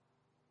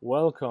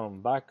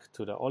Welcome back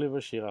to the Oliver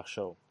Schirach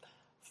Show.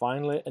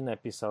 Finally, an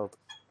episode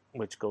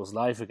which goes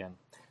live again.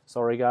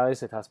 Sorry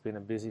guys, it has been a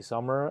busy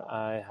summer.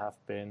 I have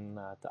been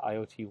at the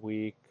IoT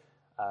week,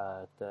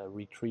 at the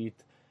retreat,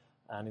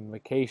 and in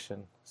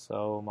vacation.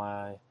 So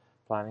my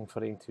planning for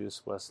the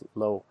interviews was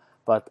low.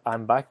 But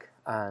I'm back,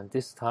 and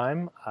this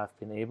time I've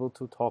been able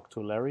to talk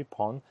to Larry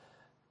Poon,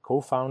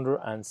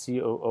 co-founder and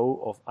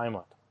COO of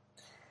Imont.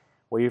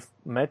 We've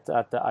met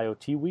at the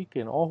IoT week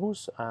in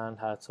Aarhus and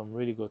had some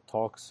really good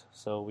talks,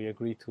 so we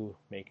agreed to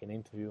make an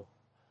interview.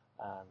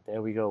 And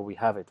there we go, we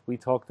have it. We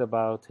talked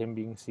about him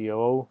being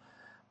COO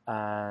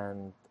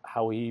and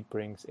how he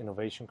brings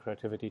innovation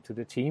creativity to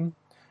the team,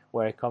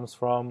 where it comes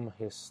from,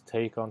 his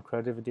take on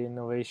creativity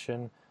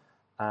innovation,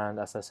 and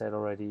as I said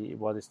already,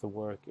 what is the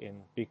work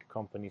in big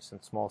companies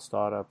and small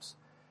startups.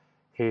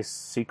 His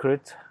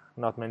secret,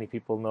 not many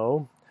people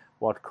know,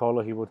 what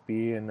color he would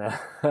be in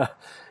a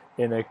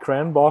in a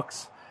crayon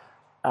box,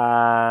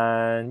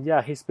 and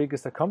his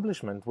biggest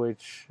accomplishment,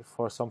 which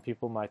for some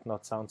people might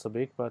not sound so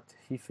big, but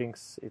he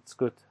thinks it's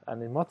good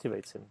and it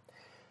motivates him.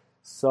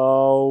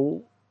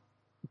 So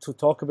to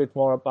talk a bit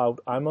more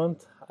about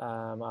Imont,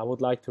 I would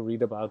like to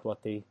read about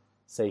what they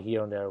say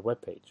here on their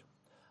webpage.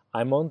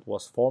 Imont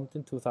was formed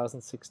in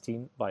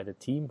 2016 by the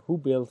team who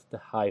built the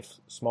Hive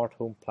smart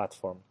home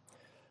platform.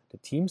 The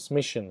team's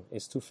mission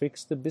is to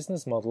fix the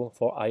business model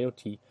for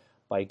IoT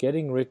by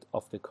getting rid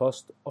of the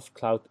cost of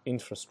cloud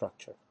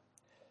infrastructure.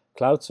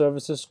 Cloud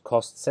services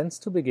cost cents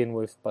to begin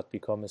with, but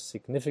become a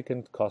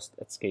significant cost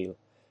at scale.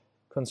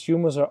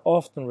 Consumers are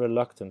often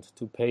reluctant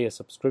to pay a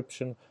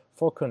subscription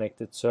for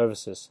connected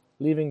services,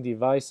 leaving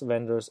device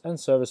vendors and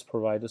service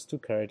providers to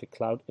carry the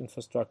cloud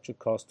infrastructure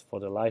cost for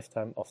the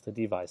lifetime of the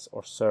device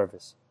or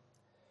service.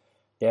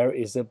 There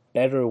is a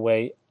better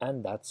way,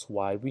 and that's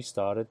why we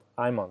started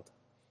Imont.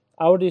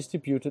 Our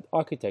distributed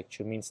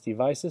architecture means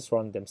devices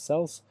run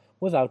themselves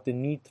without the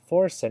need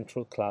for a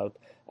central cloud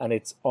and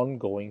its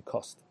ongoing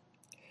cost.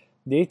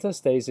 Data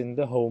stays in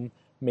the home,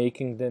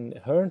 making them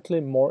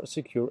inherently more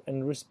secure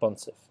and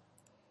responsive.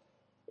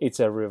 It's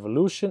a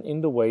revolution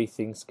in the way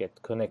things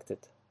get connected.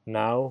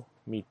 Now,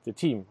 meet the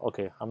team.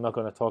 Okay, I'm not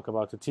going to talk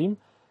about the team,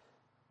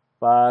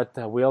 but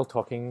we are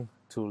talking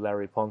to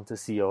Larry Poon, the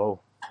COO,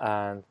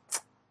 and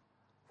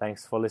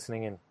thanks for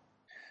listening in.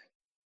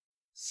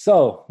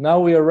 So,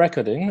 now we are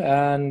recording,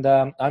 and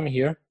I'm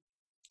here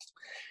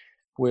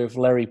with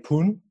Larry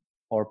Poon,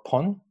 or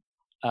Pon.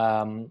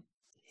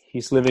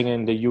 He's living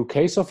in the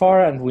UK so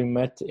far, and we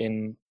met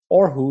in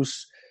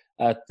Aarhus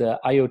at the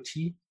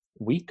IoT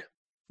week,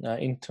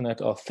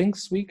 Internet of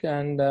Things week,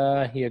 and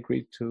he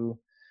agreed to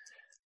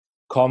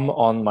come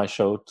on my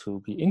show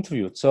to be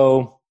interviewed.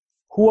 So,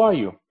 who are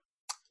you?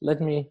 Let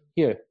me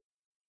hear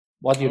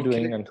what you're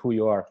doing and who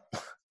you are.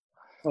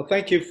 Well,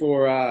 thank you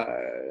for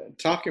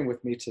talking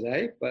with me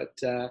today, but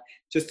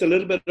just a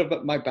little bit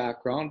about my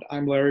background.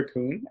 I'm Larry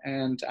Poon,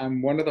 and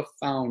I'm one of the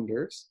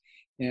founders,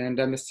 and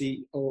I'm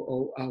the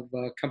COO of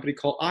a company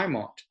called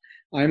Imont.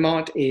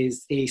 Imont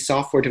is a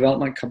software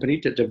development company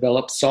that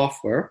develops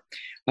software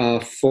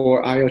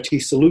for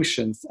IoT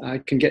solutions. I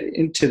can get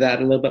into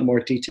that a little bit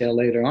more detail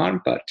later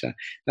on, but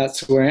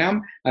that's who I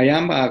am. I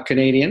am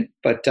Canadian,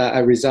 but I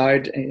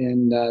reside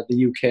in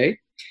the UK,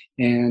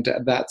 and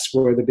that's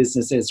where the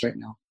business is right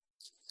now.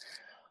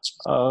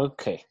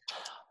 Okay.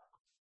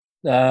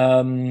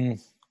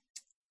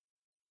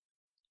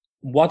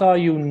 What are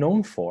you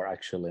known for,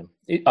 actually?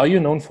 Are you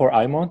known for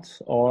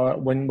Imont? Or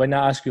when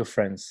I ask your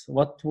friends,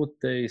 what would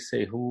they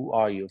say? Who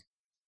are you?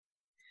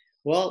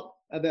 Well,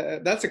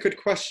 that's a good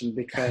question,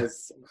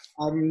 because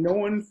I'm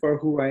known for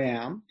who I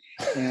am.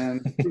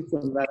 And the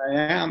reason that I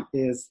am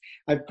is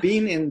I've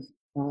been in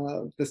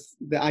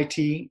the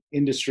IT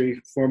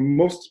industry for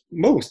most,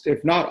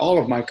 if not all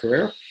of my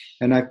career.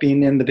 And I've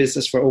been in the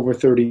business for over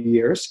 30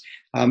 years.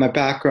 My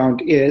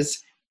background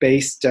is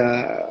based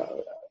in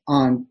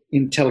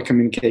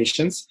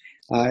telecommunications.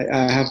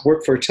 I have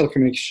worked for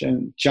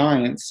telecommunication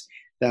giants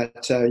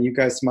that you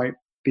guys might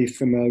be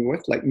familiar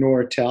with, like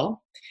Nortel,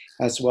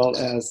 as well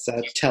as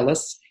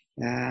TELUS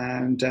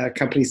and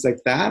companies like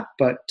that.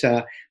 But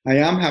I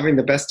am having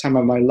the best time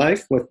of my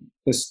life with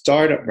the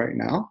startup right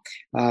now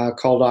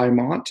called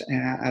Imont.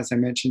 As I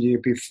mentioned to you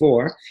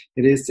before,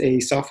 it is a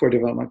software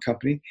development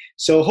company.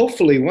 So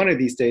hopefully one of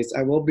these days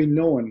I will be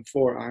known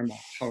for Imont.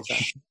 How's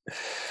that?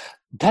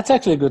 That's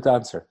actually a good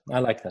answer. I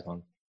like that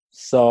one.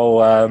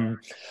 So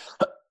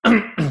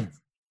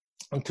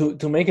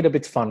to make it a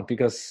bit fun,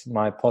 because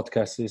my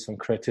podcast is on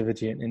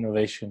creativity and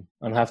innovation,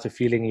 and I have the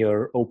feeling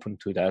you're open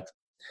to that.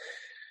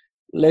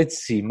 Let's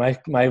see.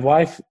 My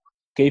wife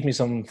gave me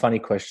some funny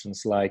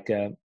questions, like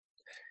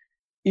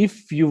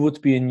if you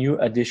would be a new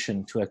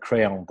addition to a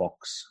crayon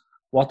box,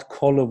 what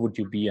color would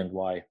you be and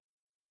why?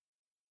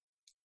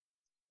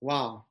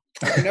 Wow.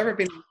 I've never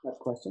been asked that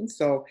question.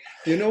 So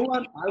you know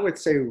what? I would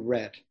say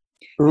red.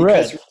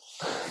 Red.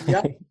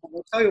 Yeah,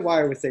 I'll tell you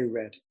why I would say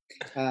red.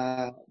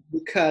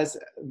 Because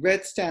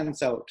red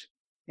stands out.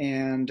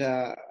 And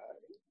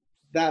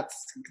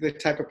that's the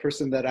type of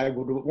person that I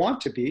would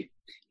want to be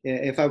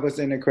if I was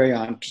in a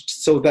crayon,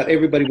 so that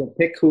everybody would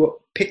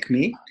pick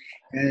me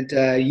and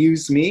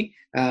use me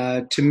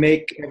to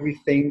make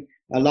everything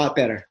a lot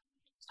better.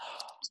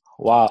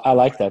 Wow, I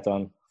like that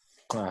one.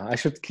 I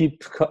should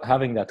keep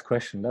having that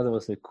question. That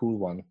was a cool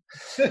one.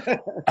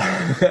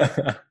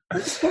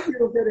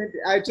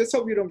 I just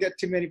hope you don't get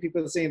too many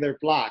people saying they're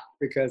black,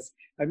 because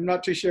I'm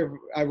not too sure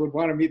I would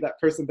want to meet that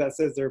person that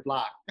says they're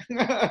black.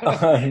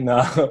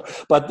 No,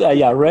 but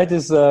yeah, red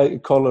is a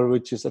color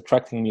which is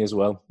attracting me as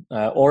well.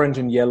 Orange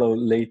and yellow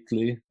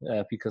lately,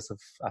 because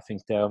of, I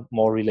think they're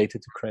more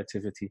related to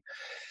creativity.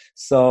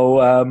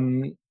 So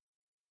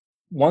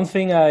one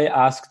thing I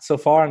asked so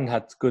far and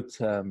had good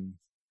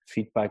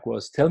feedback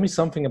was, tell me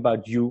something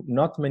about you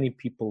not many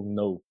people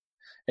know.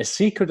 A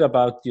secret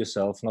about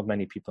yourself not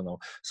many people know.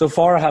 So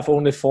far I have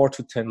only 4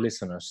 to 10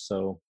 listeners,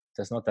 so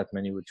there's not that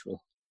many which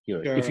will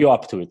hear it, if you're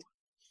up to it.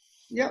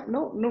 Yeah,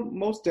 no,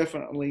 most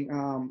definitely.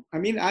 I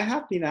mean, I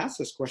have been asked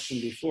this question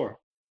before.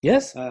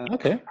 Yes,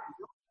 okay.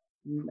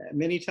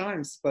 Many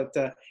times, but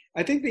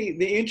I think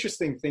the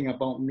interesting thing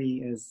about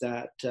me is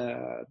that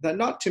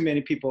not too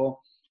many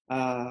people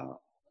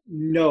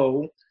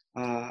know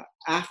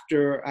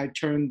after I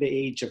turned the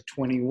age of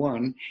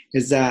 21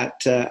 is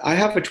that I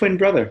have a twin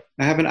brother.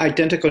 I have an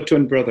identical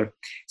twin brother.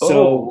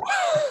 So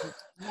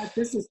my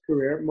business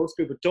career, most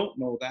people don't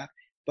know that,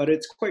 but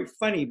it's quite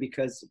funny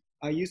because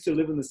I used to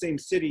live in the same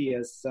city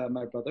as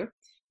my brother,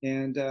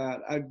 and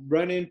I'd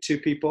run into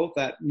people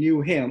that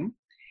knew him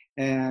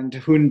and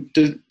who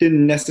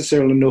didn't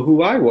necessarily know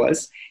who I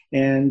was,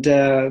 and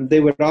they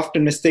would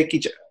often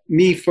mistake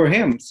me for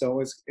him.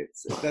 So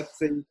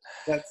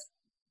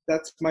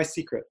that's my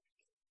secret.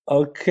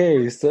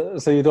 Okay, so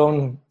you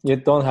don't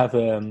have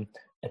a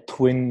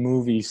twin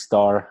movie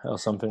star or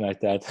something like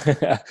that.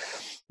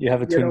 You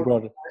have a twin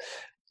brother.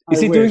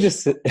 Is he doing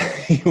this?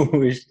 You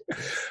wish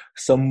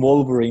some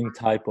Wolverine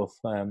type of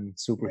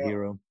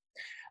superhero.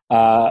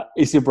 Yeah.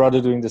 Is your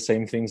brother doing the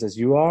same things as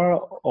you are,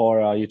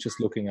 or are you just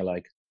looking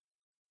alike?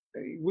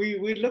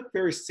 We look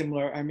very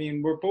similar. I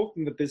mean, we're both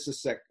in the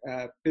business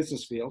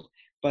field,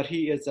 but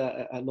he is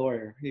a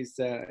lawyer. He's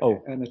an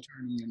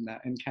attorney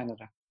in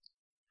Canada.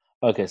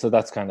 Okay, so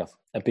that's kind of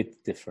a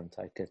bit different,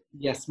 I guess.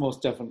 Yes,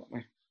 most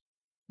definitely.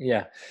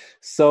 Yeah.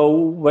 So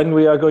when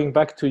we are going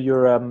back to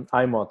your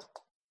Imont,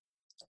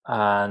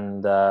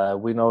 and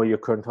we know your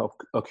current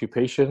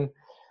occupation,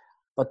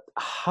 but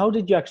how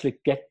did you actually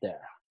get there,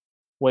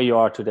 where you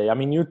are today? I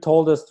mean, you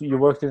told us you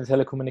worked in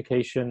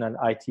telecommunication and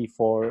IT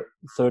for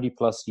 30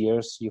 plus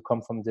years. You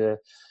come from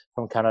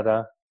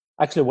Canada.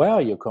 Actually, where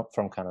are you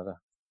from Canada?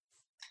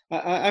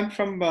 I'm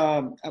from,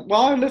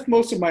 I lived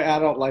most of my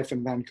adult life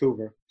in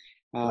Vancouver.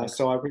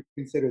 So I would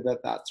consider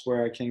that that's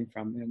where I came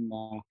from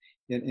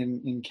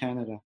in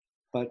Canada.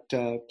 But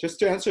just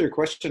to answer your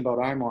question about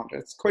Imont,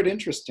 it's quite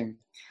interesting.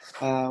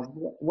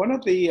 One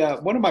of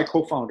my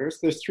co-founders,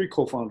 there's 4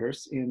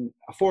 co-founders,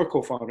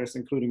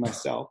 including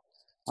myself.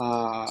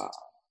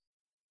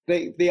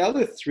 The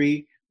other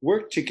 3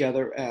 worked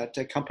together at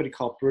a company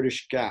called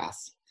British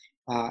Gas.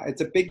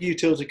 It's a big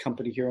utility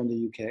company here in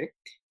the UK,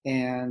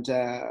 and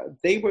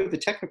they were the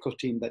technical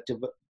team that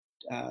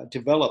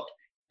developed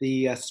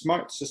the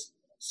smart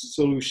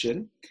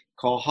solution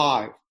called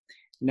Hive.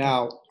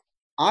 Now,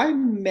 I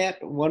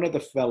met one of the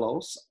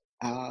fellows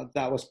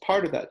that was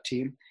part of that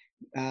team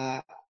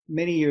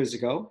many years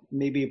ago,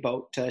 maybe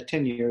about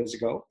 10 years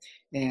ago,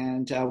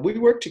 and we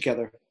worked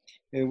together.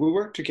 We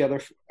worked together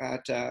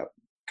at a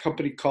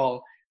company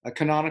called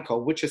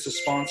Canonical, which is a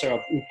sponsor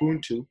of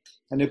Ubuntu,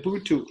 and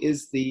Ubuntu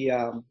is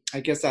I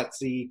guess that's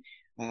the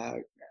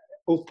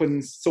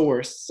open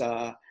source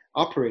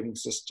operating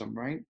system,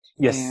 right?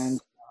 Yes. And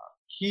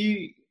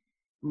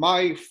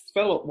my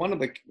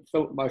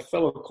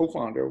fellow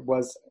co-founder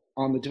was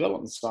on the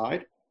development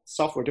side,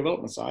 software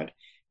development side,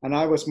 and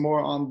I was more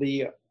on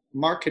the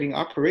marketing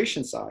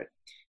operation side.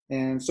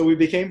 And so we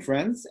became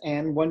friends,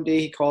 and one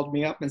day he called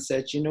me up and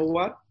said, you know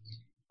what?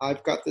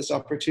 I've got this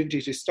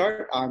opportunity to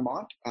start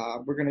Imont.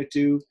 We're going to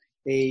do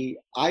a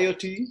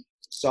IoT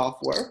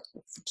software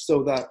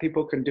so that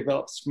people can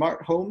develop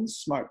smart homes,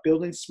 smart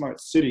buildings, smart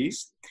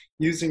cities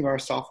using our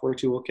software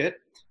toolkit.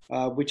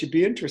 Would you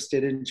be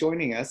interested in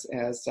joining us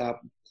as,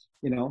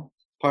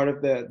 part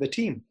of the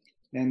team?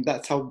 And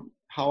that's how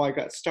I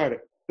got started.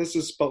 This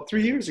is about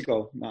 3 years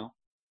ago now.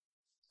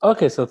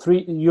 Okay, so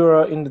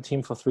you're in the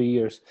team for 3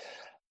 years.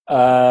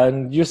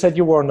 And you said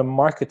you were on the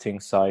marketing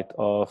side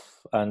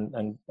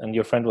and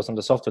your friend was on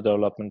the software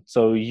development.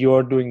 So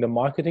you're doing the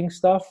marketing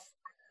stuff,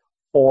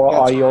 or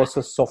are you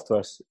also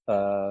software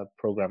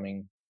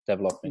programming,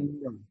 developing?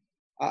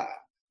 I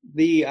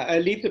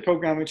leave the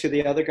programming to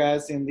the other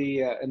guys in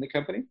the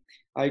company.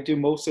 I do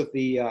most of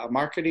the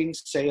marketing,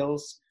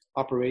 sales,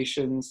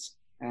 operations,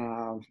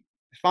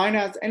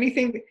 finance,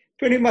 anything.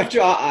 Pretty much,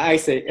 I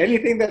say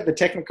anything that the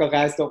technical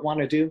guys don't want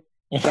to do.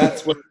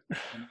 That's what.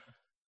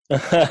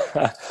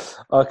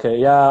 Okay,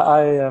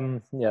 yeah,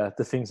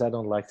 the things I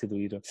don't like to do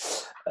either,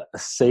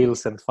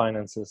 sales and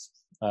finances.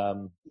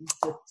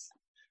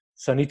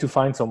 So I need to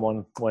find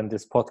someone when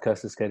this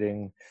podcast is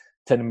getting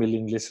 10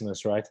 million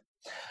listeners, right?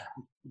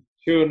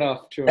 True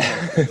enough.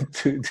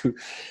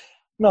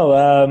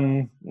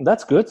 No,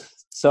 that's good.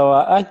 So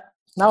I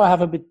now I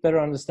have a bit better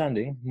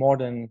understanding, more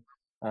than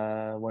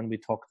when we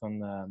talked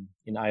on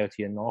in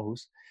IoT and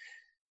Aarhus.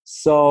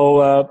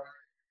 So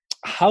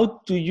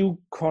how do you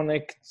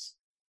connect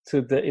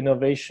to the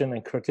innovation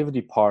and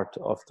creativity part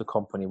of the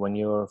company when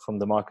you're from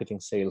the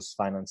marketing, sales,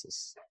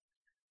 finances?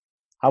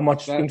 How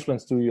much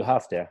influence do you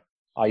have there?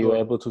 Are you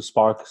able to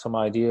spark some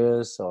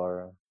ideas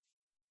or?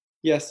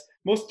 Yes,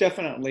 most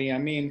definitely. I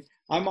mean,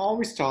 I'm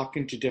always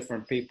talking to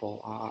different people.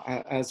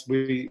 As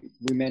we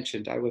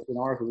mentioned, I was in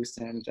Aarhus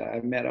and I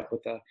met up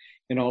with a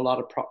lot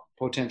of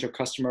potential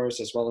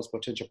customers as well as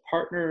potential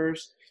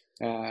partners,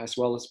 as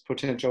well as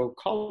potential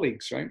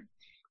colleagues, right?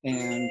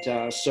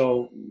 And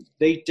so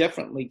they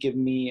definitely give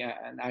me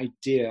an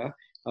idea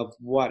of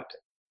what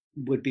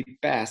would be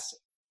best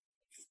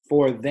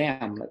for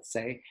them, let's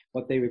say,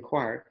 what they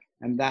require.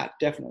 And that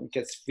definitely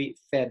gets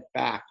fed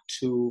back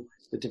to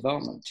the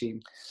development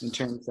team in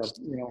terms of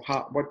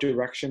what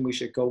direction we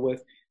should go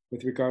with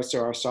regards to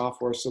our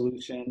software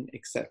solution,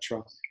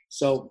 etc.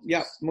 So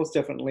yeah, most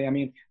definitely. I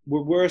mean,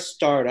 we're a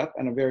startup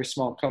and a very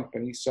small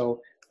company,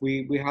 so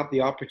we have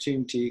the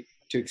opportunity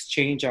to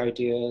exchange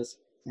ideas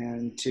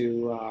and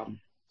to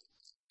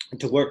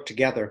work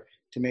together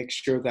to make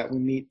sure that we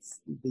meet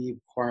the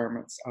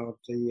requirements of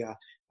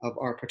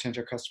our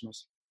potential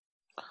customers.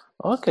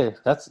 Okay,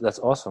 that's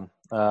awesome.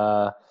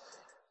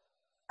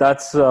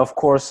 That's of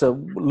course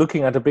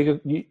looking at a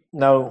bigger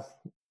now.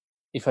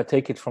 If I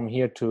take it from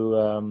here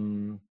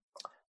to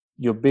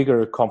your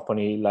bigger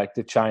company, like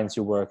the giants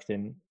you worked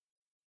in,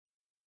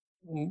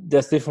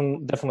 there's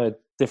definitely a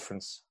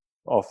difference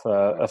of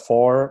a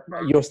four.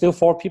 You're still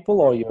 4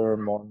 people, or you're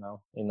more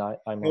now in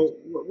Imont?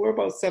 We're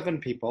about 7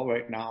 people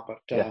right now, but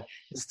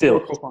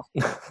still,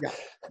 yeah.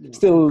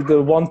 Still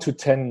the 1 to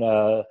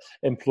 10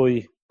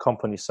 employee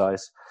company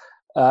size.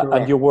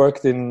 And you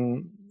worked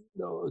in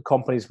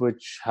companies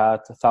which had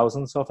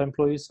thousands of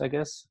employees, I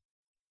guess?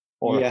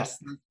 Or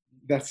yes,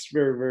 that's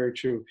very, very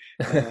true.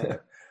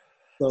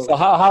 So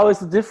how is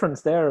the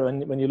difference there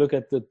when you look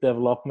at the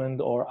development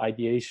or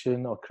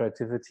ideation or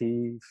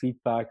creativity,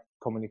 feedback,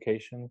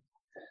 communication?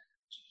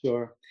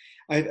 Sure.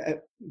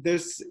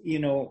 There's,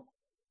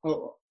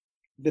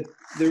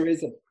 there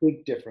is a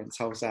big difference.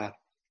 How's that?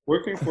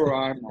 Working for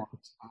Imont,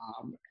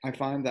 I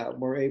find that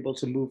we're able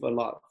to move a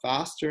lot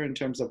faster in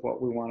terms of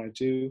what we want to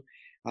do.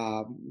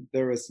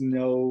 There is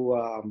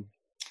no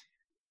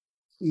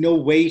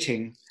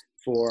waiting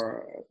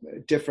for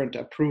different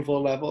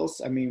approval levels.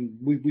 I mean,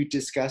 we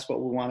discuss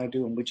what we want to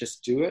do and we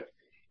just do it.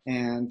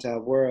 And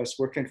whereas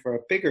working for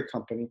a bigger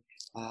company,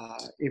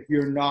 if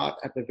you're not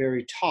at the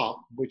very top,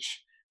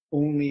 which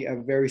only a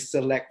very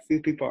select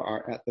few people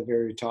are at the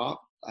very top,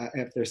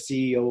 if they're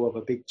CEO of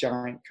a big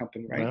giant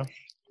company, right? Yeah.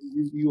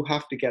 You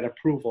have to get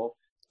approval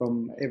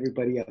from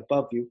everybody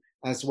above you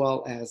as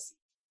well as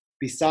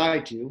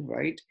beside you,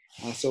 right?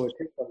 So it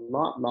takes a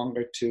lot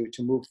longer to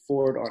move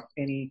forward on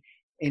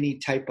any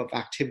type of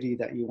activity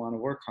that you want to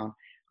work on.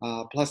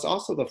 Plus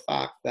also the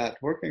fact that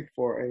working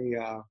for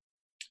a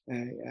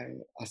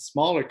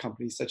smaller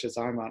company such as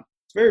Imont,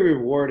 it's very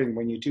rewarding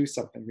when you do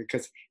something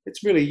because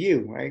it's really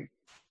you, right?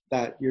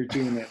 That you're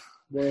doing it.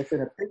 Whereas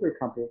in a bigger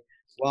company,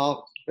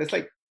 well, there's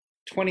like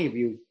 20 of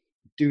you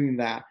doing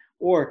that,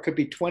 or it could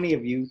be 20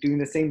 of you doing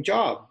the same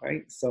job,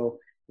 right? So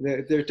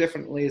there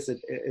definitely is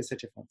a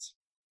difference.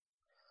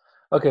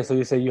 Okay, so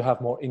you say you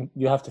have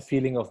you have the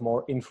feeling of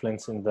more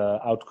influence in the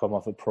outcome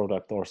of a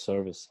product or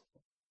service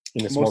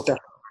in a small. Most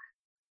definitely.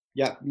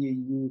 Yeah,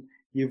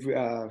 you've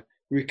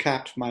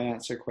recapped my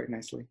answer quite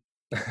nicely.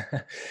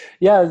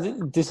 Yeah,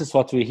 this is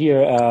what we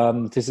hear.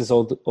 This is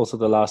also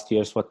the last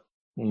year's what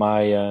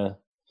my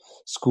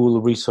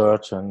school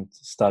research and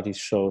studies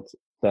showed,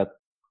 that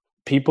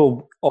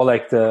people, or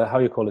like the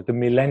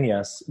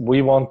millennials,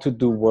 we want to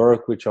do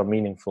work which are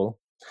meaningful.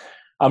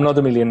 I'm not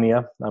a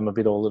millennial. I'm a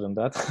bit older than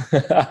that.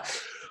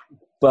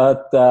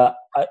 But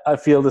I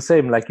feel the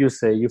same. Like you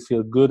say, you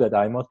feel good at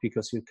Imont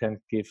because you can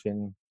give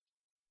in.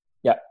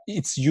 Yeah,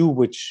 it's you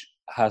which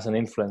has an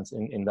influence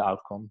in the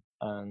outcome.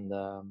 And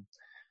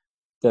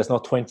there's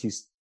not 20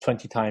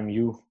 time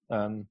you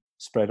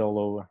spread all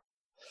over.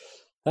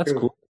 That's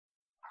cool.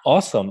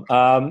 Awesome.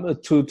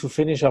 To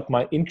finish up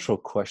my intro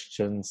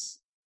questions,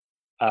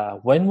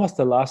 when was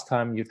the last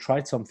time you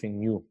tried something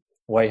new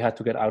where you had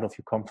to get out of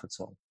your comfort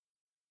zone?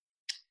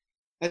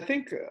 I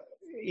think,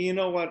 you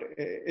know what,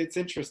 it's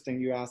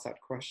interesting you asked that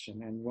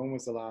question. And when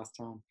was the last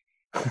time?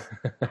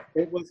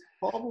 It was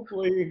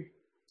probably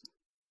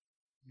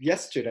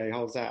yesterday.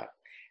 How's that?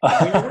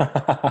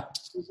 The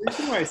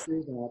reason why I say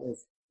that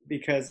is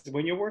because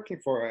when you're working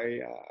for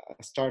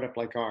a startup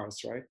like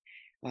ours, right,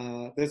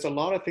 there's a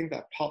lot of things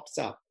that pops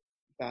up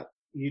that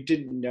you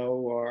didn't know,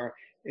 or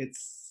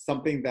it's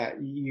something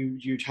that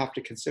you'd have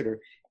to consider.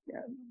 Yeah,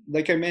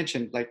 like I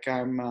mentioned, like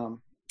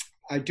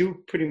I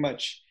do pretty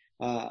much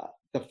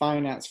the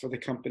finance for the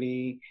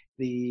company,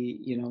 the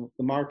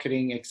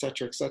marketing, et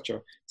cetera, et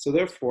cetera. So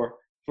therefore,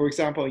 for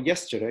example,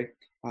 yesterday,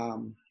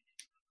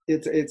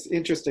 it's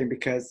interesting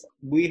because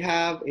we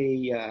have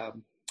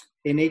an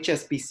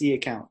HSBC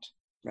account,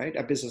 right?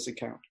 A business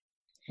account.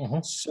 Mm-hmm.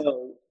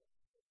 So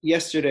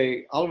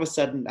yesterday, all of a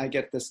sudden, I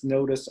get this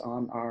notice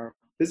on our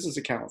business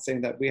account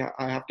saying that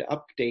I have to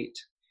update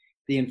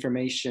the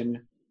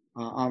information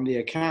on the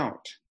account,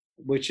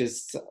 which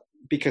is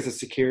because of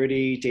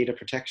security, data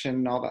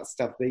protection, all that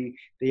stuff.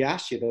 They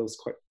ask you those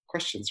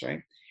questions,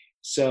 right?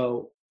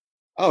 So,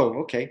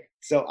 okay.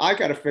 So I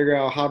got to figure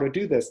out how to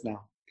do this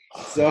now.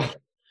 So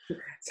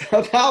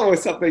that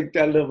was something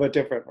a little bit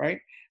different, right?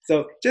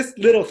 So just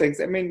little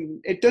things. I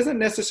mean, it doesn't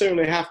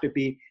necessarily have to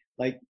be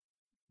like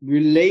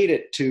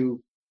related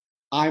to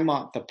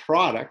Imont the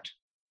product.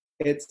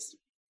 It's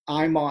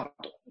Imont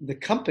the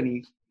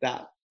company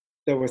that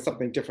there was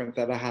something different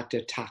that I had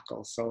to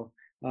tackle. So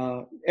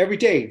every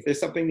day there's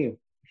something new.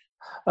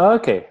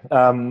 Okay.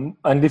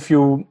 And if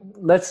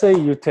let's say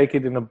you take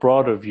it in a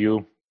broader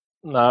view,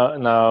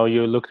 now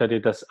you look at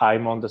it as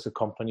Imont as a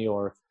company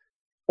or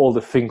all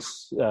the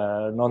things,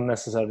 not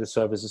necessarily the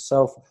service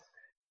itself.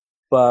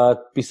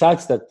 But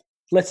besides that,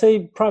 let's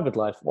say private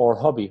life or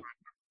hobby,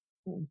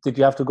 did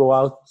you have to go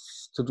out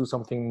to do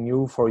something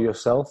new for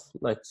yourself?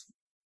 Like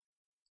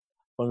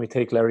when we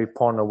take Larry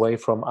Pond away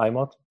from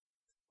Imont?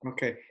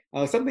 Okay.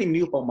 Something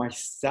new for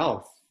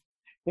myself.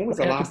 When was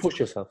the last to push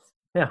yourself?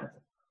 Yeah.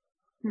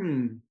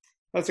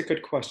 That's a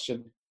good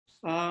question.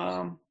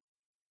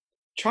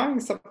 Trying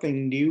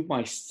something new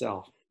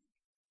myself.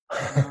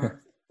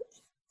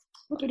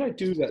 What did I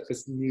do that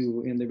was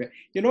new in the?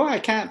 I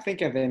can't think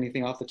of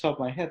anything off the top of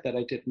my head that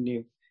I did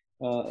new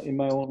in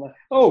my own life.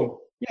 Oh,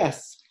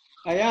 yes,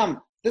 I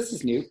am. This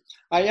is new.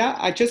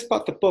 I just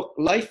bought the book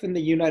Life in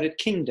the United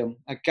Kingdom,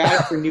 a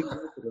guide for new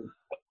residents.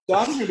 So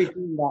I'm going to be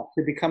doing that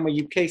to become a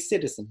UK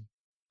citizen.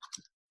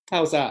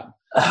 How's that?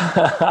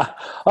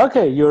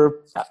 Okay,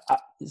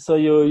 so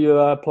you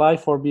apply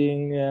for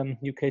being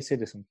UK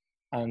citizen,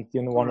 and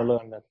you want to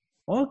learn that.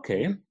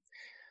 Okay.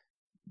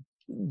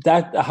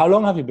 How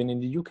long have you been in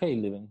the UK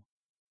living?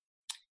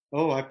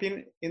 Oh, I've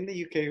been in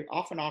the UK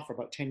off and on for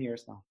about 10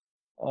 years now.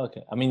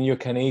 Okay. I mean, you're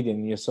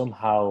Canadian. You're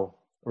somehow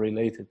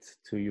related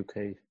to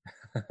UK.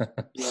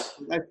 Yeah,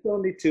 I still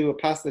need to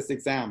pass this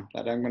exam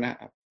that I'm going to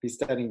be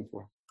studying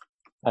for.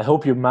 I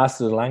hope you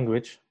master the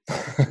language.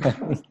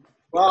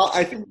 Well,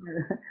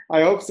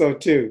 I hope so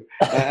too.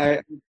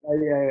 I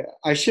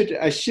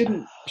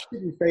shouldn't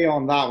fail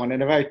on that one,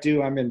 and if I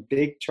do, I'm in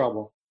big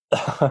trouble.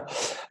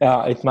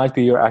 Yeah, it might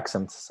be your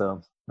accent. So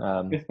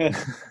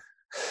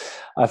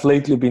I've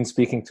lately been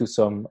speaking to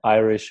some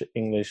Irish,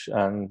 English,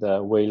 and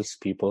Wales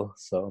people.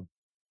 So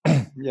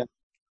yeah,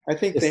 I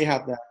think they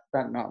have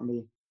that, not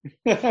me.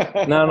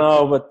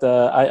 No, but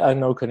I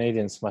know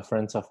Canadians. My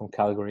friends are from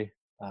Calgary.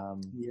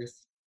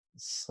 Yes.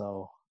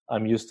 So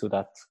I'm used to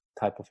that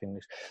type of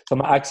English. So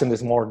my accent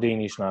is more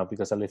Danish now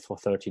because I lived for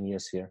 13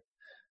 years here.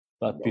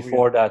 But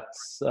before that,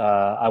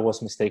 I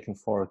was mistaken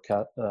for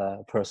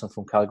a person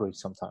from Calgary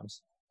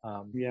sometimes.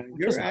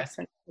 Your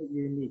accent is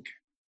unique.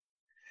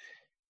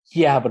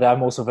 Yeah, but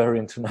I'm also very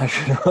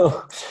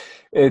international.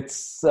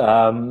 It's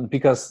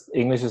because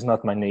English is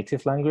not my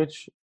native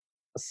language.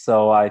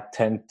 So I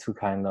tend to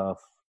kind of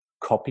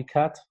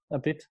copycat a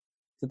bit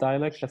the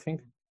dialect, I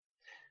think.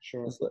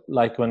 Sure.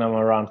 Like when I'm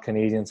around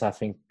Canadians, I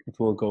think it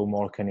will go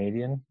more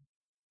Canadian.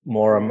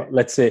 More,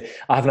 let's say,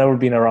 I've never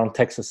been around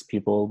Texas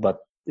people, but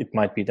it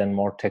might be then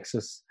more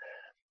Texas.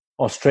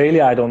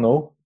 Australia, I don't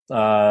know.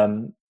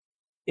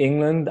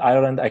 England,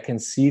 Ireland, I can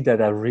see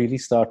that I really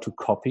start to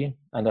copy,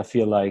 and I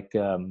feel like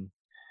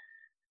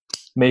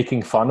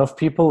making fun of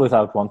people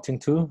without wanting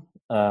to.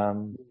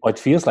 Or it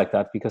feels like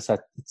that because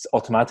it's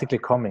automatically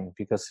coming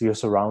because you're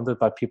surrounded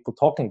by people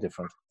talking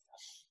different.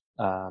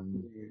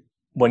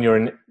 When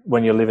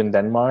you live in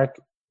Denmark,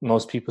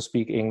 most people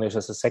speak English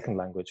as a second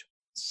language.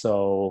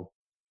 So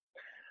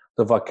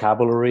the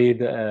vocabulary,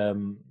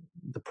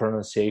 the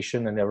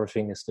pronunciation, and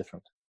everything is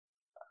different.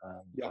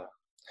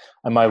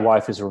 And my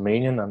wife is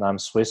Romanian, and I'm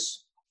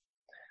Swiss.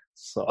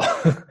 So,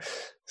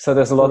 so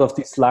there's a lot of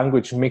these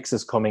language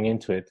mixes coming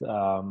into it.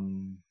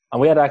 And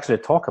we had actually a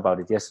talk about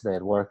it yesterday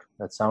at work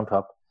at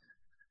SoundHub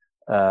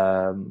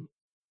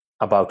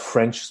about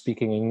French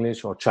speaking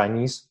English or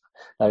Chinese.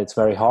 It's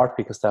very hard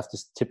because they have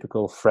this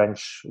typical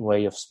French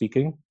way of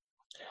speaking.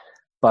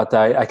 But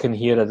I can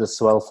hear that as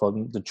well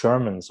from the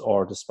Germans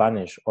or the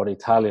Spanish or the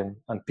Italian.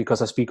 And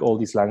because I speak all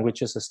these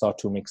languages, I start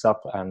to mix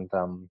up. And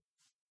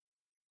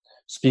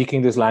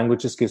speaking these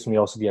languages gives me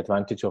also the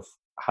advantage of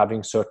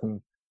having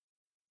certain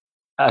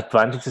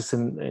advantages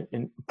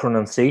in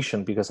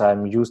pronunciation because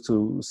I'm used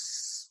to,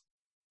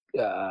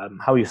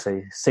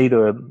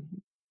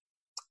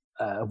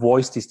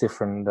 voice these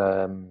different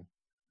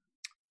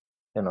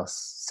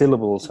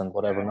syllables and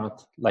whatever.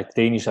 Not like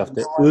Danish have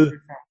the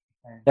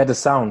the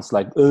sounds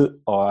like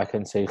or I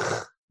can say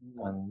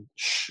and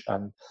sh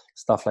and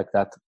stuff like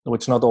that,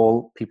 which not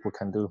all people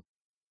can do.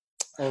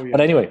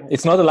 But anyway,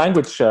 it's not a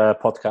language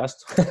podcast.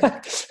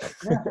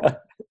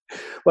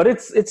 But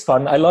it's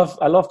fun. I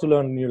love to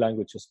learn new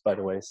languages, by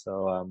the way.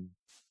 So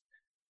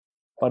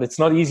But it's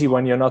not easy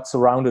when you're not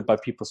surrounded by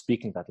people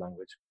speaking that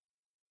language.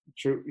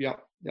 True. Yeah.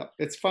 Yeah.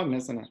 It's fun,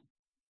 isn't it?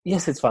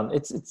 Yes, it's fun.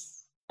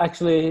 It's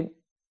actually,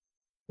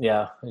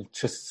 yeah,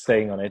 just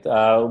staying on it.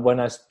 When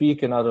I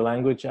speak another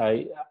language,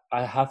 I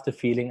have the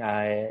feeling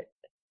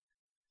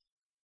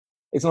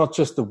it's not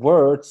just the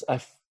words,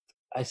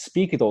 I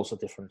speak it also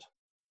different.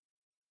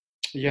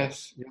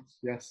 Yes. Yes.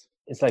 Yes.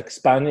 It's like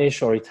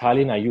Spanish or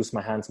Italian, I use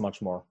my hands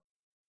much more.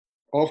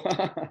 Oh,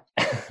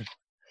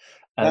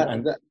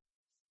 and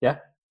yeah.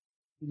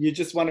 You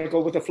just want to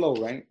go with the flow,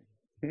 right?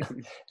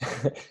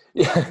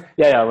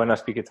 yeah. When I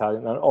speak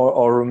Italian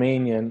or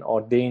Romanian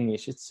or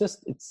Danish, it's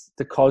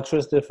the culture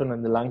is different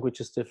and the language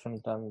is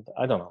different, and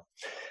I don't know,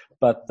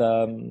 but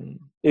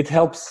it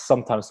helps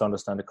sometimes to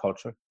understand the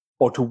culture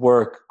or to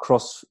work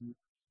cross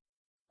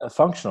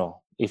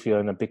functional if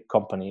you're in a big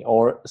company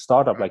or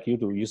startup like you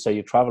do. You say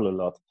you travel a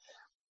lot,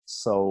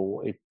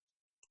 so it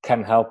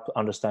can help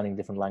understanding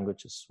different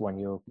languages when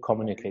you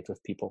communicate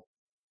with people.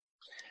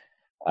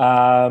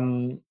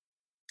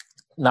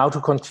 Now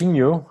to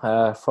continue,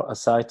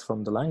 aside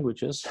from the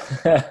languages,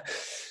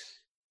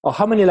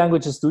 how many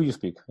languages do you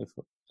speak?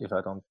 If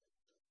I don't,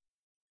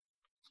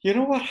 you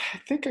know what? I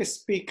think I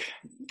speak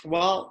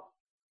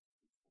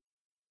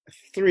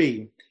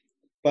 3,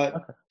 but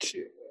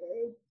okay.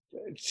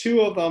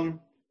 two of them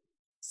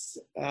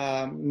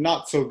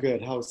not so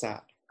good. How's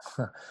that?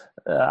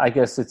 I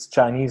guess it's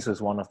Chinese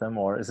is one of them,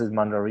 or is it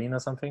Mandarin or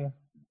something?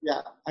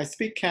 Yeah, I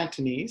speak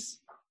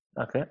Cantonese.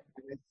 Okay.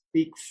 I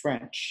speak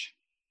French.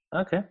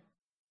 Okay.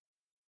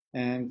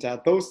 And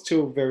those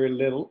two very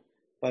little,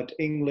 but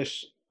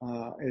English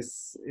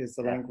is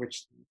the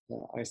language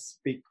I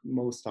speak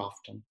most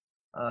often.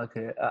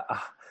 Okay.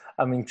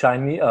 I mean,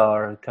 Chinese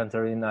or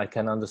Cantonese, I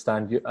can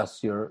understand you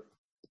as your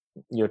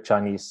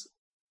Chinese.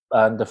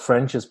 And the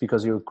French is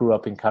because you grew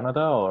up in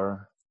Canada,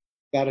 or?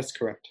 That is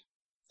correct.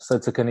 So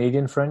it's a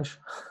Canadian French?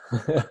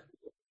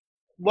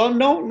 Well,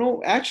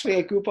 no. Actually,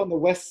 I grew up on the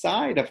west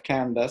side of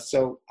Canada,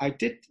 so I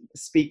did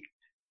speak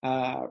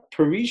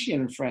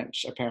Parisian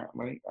French,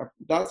 apparently.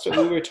 That's what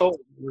we were told.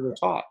 We were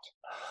taught.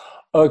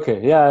 Okay,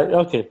 yeah,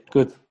 okay,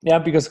 good. Yeah,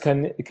 because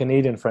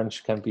Canadian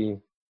French can be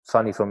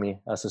funny for me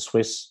as a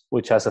Swiss,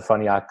 which has a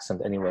funny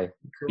accent anyway,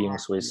 being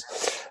Swiss.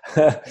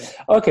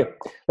 Okay,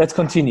 let's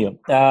continue.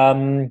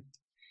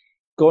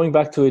 Going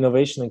back to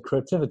innovation and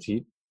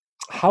creativity,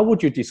 how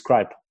would you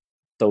describe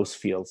those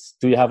fields?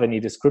 Do you have any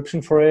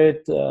description for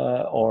it,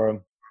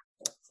 or?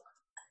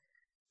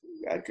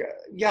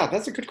 Yeah,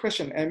 that's a good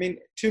question. I mean,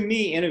 to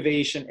me,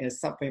 innovation is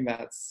something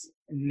that's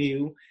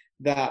new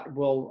that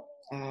will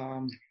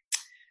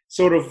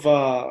sort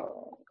of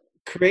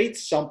create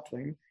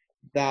something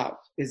that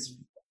is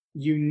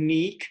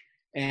unique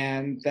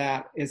and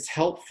that is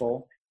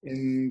helpful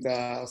in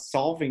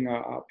solving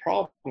a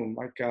problem.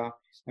 Like,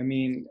 I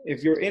mean,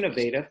 if you're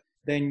innovative,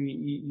 then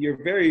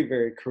you're very,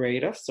 very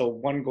creative. So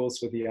one goes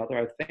with the other,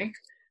 I think.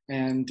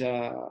 And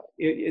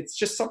it's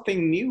just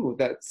something new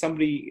that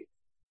somebody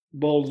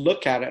will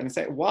look at it and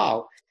say,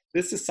 wow,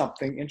 this is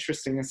something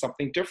interesting and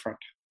something different.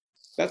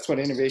 That's what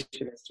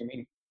innovation is to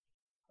me.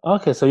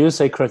 Okay, so you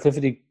say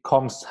creativity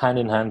comes hand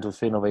in hand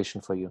with innovation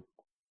for you?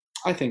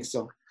 I think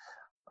so.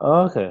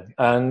 Okay,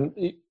 and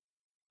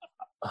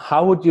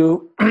how would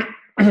you,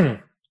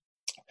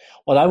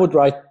 what I would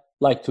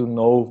like to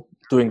know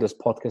doing this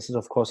podcast is,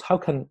 of course, how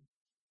can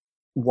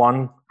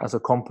one as a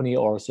company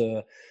or as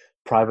a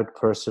private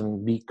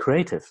person be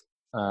creative?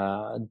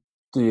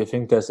 Do you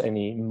think there's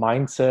any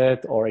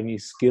mindset or any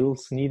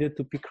skills needed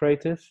to be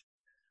creative?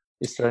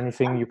 Is there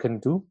anything you can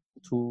do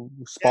to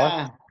spark?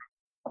 Yeah,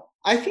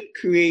 I think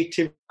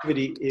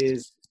creativity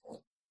is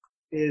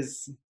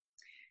it's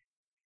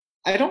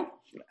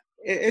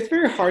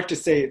very hard to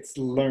say it's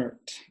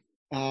learned.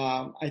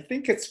 I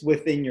think it's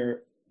within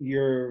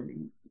your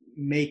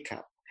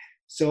makeup.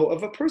 So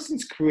if a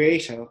person's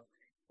creative,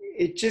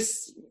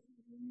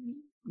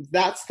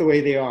 that's the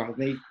way they are.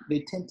 They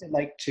tend to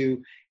like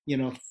to,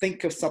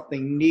 think of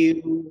something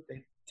new.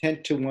 They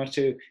tend to want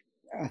to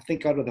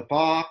think out of the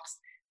box.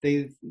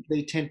 They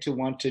tend to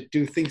want to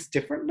do things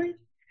differently.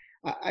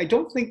 I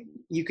don't think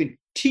you can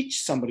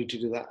teach somebody to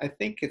do that. I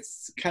think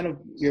it's kind of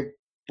you're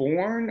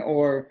born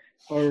or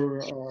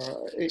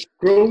it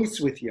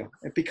grows with you.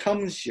 It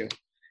becomes you.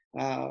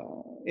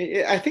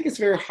 I think it's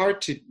very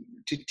hard to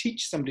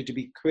teach somebody to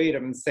be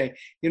creative and say,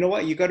 you know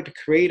what, you got to be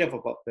creative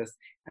about this.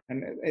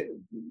 And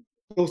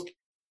those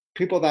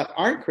people that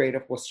aren't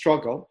creative will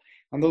struggle,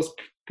 and those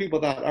people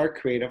that are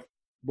creative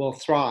will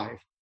thrive.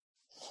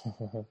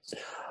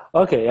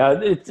 Okay, yeah,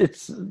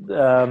 it's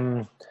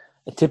a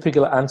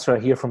typical answer I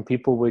hear from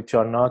people which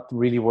are not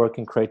really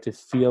working creative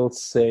fields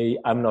say,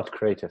 I'm not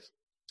creative.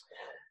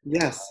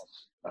 Yes.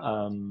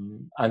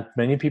 And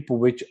many people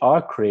which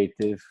are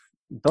creative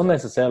don't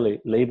necessarily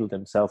label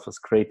themselves as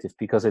creative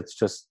because it's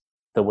just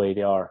the way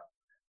they are.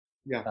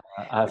 Yeah.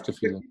 I have to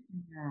feel.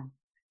 Yeah.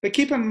 But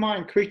keep in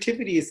mind,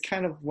 creativity is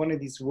kind of one of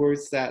these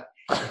words that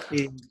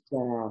is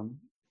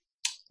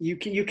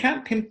you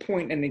can't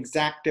pinpoint an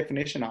exact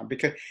definition on,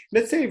 because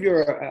let's say if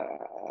you're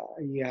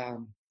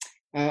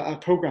a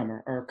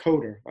programmer or a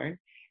coder, right?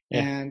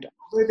 Yeah. And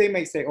they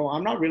may say, "Oh,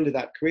 I'm not really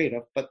that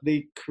creative," but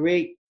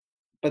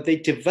they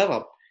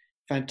develop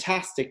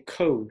fantastic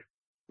code,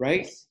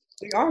 right? Yes.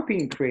 They are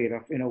being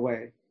creative in a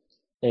way.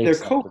 They're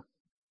code. Exactly.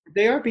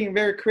 They are being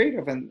very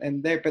creative,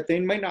 but they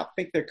might not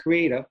think they're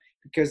creative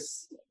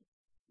because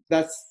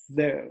that's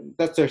their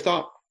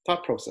thought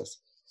process.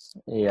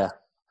 Yeah.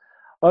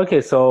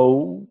 Okay,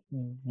 so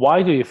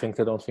why do you think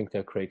they don't think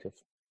they're creative?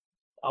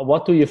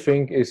 What do you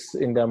think is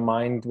in their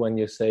mind when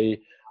you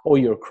say, "Oh,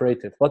 you're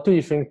creative"? What do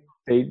you think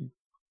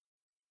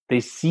they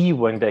see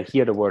when they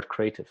hear the word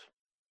creative,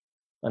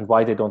 and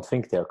why they don't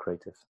think they're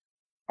creative?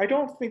 I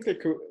don't think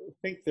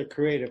they're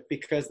creative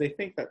because they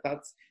think that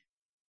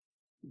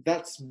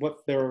that's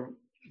what they're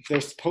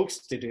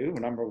supposed to do.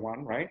 Number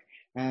one, right?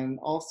 And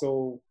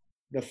also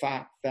the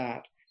fact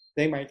that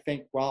they might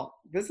think, well,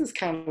 this is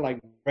kind of like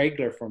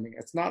regular for me.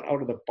 It's not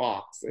out of the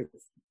box.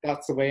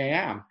 That's the way I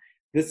am.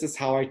 This is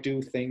how I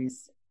do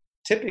things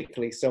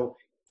typically. So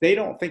they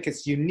don't think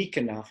it's unique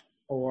enough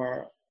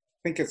or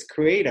think it's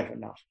creative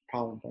enough,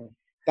 probably.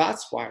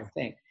 That's why I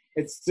think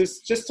it's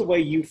just the way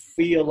you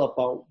feel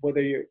about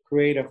whether you're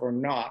creative or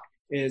not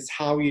is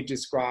how you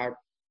describe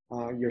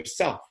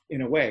yourself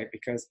in a way.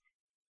 Because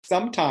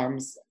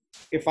sometimes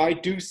if I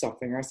do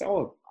something, I say,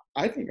 "Oh,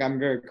 I think I'm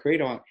very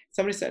creative."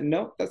 Somebody said,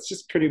 "No, that's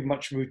just pretty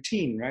much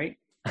routine, right?"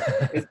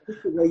 It's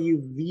just the way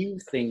you view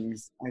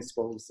things, I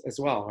suppose, as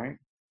well, right?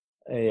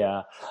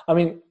 Yeah, I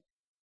mean,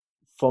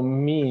 for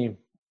me,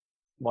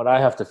 what I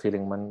have the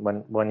feeling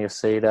when you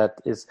say that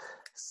is,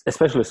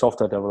 especially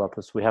software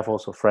developers, we have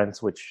also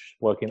friends which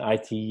work in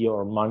IT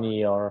or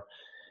money or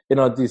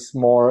these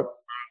more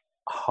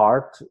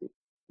hard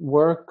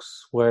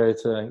works where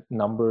it's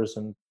numbers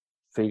and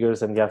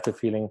figures, and you have the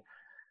feeling,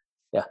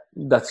 yeah,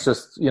 that's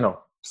just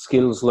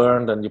skills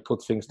learned and you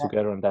put things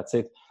together and that's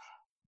it.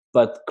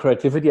 But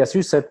creativity, as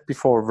you said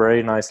before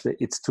very nicely,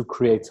 it's to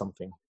create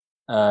something.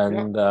 Yeah,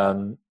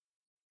 And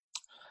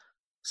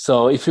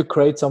so if you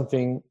create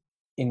something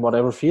in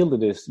whatever field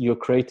it is, you're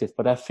creative.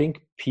 But I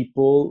think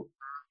people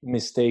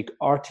mistake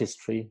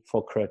artistry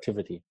for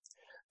creativity.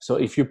 So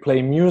if you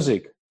play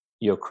music,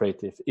 you're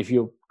creative. If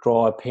you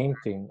draw a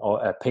painting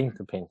or paint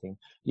a painting,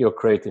 you're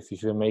creative.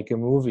 If you make a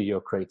movie,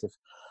 you're creative.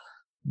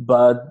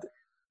 But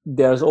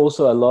there's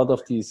also a lot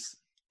of these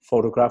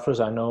photographers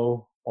I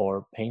know,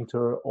 or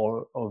painter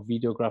or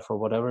videographer,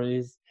 whatever it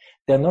is.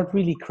 They're not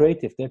really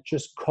creative. They're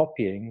just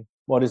copying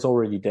what is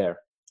already there.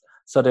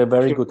 So they're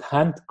very sure. good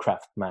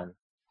handcraftmen.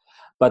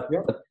 But,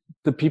 Yeah, but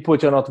the people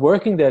which are not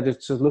working there, they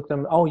just look at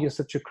them, "Oh, you're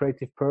such a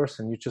creative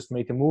person. You just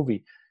made a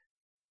movie."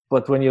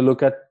 But when you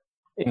look at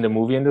in the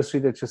movie industry,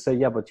 they just say,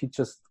 "Yeah, but he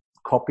just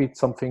copied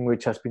something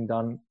which has been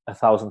done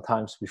 1,000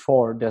 times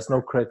before. There's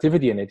no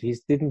creativity in it. He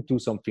didn't do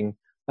something,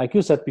 like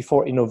you said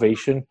before,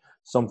 innovation,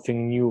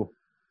 something new."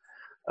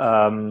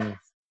 Um,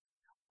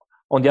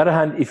 on the other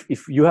hand,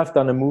 if you have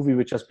done a movie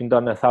which has been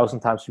done 1,000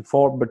 times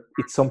before, but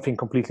it's something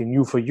completely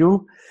new for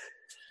you,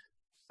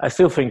 I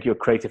still think you're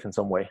creative in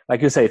some way.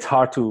 Like you say, it's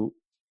hard to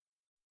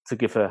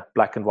give a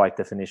black and white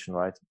definition,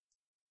 right?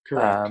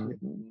 correct.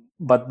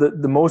 But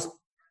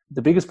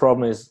the biggest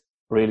problem is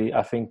really,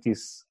 I think,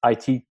 these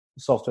IT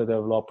software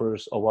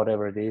developers or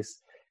whatever it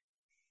is,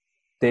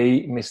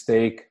 they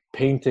mistake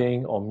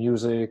painting or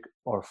music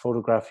or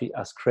photography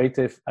as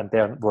creative and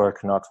their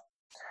work not.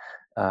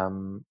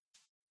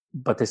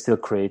 But they still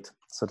create,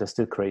 so they're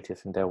still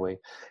creative in their way.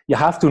 You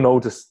have to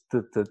notice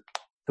the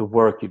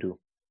work you do.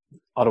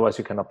 Otherwise,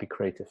 you cannot be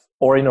creative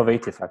or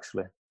innovative,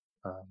 actually.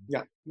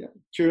 Yeah,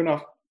 true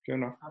enough.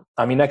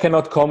 I mean, I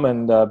cannot come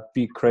and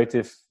be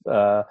creative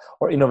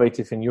or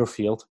innovative in your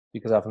field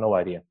because I have no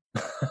idea.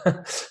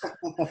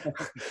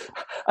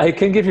 I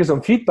can give you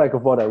some feedback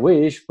of what I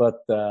wish, but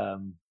I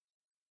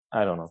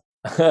don't know.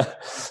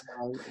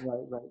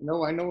 Right.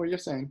 No, I know what you're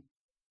saying.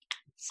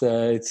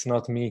 It's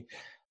not me.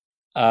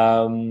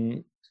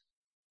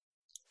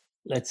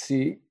 Let's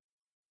see.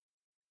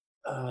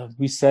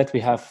 We said we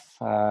have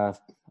a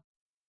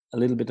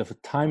little bit of a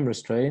time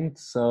restraint,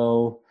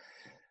 so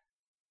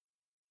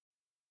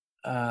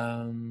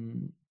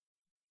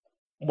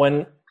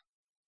when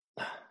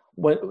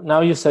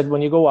now you said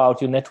when you go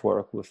out, you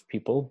network with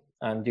people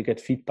and you get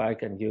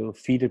feedback and you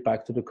feed it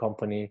back to the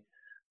company.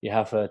 You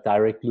have a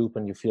direct loop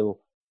and you feel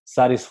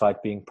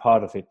satisfied being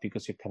part of it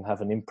because you can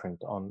have an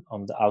imprint on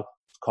the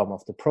outcome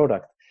of the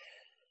product.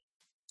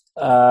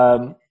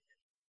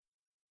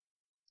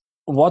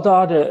 What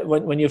are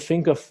when you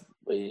think of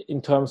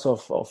in terms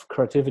of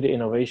creativity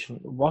innovation,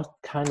 what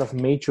kind of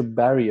major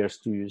barriers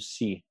do you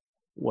see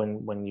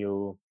when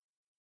you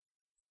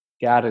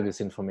gather this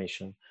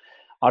information?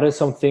 Are there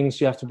some things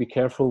you have to be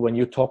careful when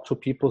you talk to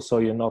people so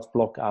you not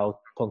block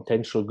out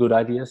potential good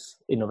ideas,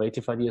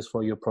 innovative ideas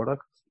for your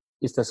product?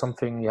 Is there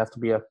something you have to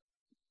be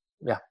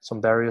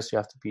some barriers you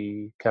have to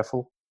be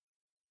careful?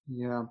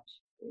 Yeah.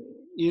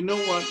 You know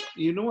what?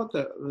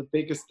 The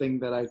biggest thing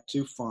that I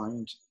do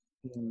find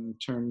in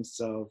terms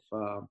of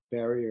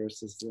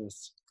barriers is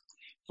this,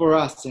 for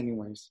us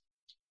anyways.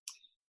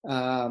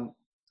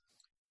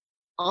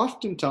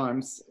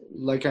 Oftentimes,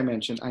 like I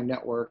mentioned, I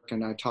network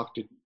and I talk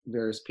to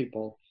various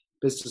people,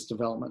 business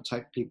development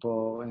type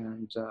people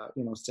and,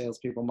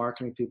 salespeople,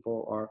 marketing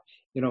people, or,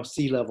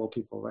 C-level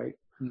people, right?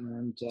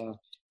 And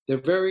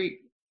they're very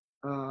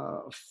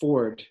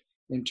forward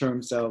in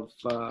terms of,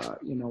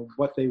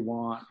 what they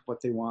want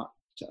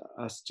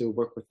us to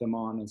work with them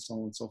on, and so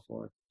on and so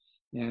forth.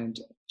 And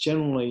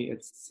generally,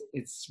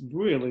 it's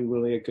really,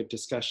 really a good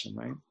discussion,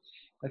 right?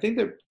 I think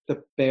that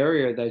the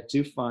barrier that I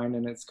do find,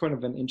 and it's kind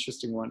of an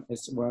interesting one,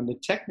 is when the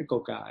technical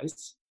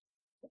guys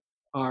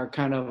are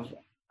kind of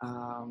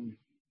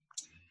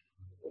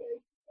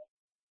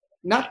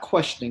not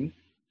questioning,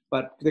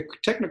 but the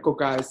technical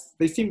guys,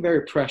 they seem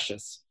very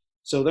precious.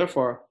 So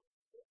therefore,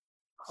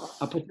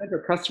 a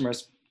potential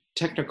customer's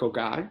technical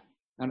guy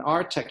and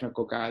our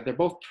technical guy, they're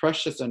both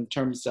precious in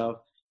terms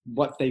of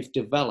what they've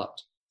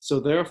developed. So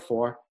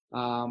therefore,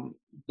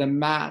 the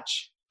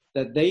match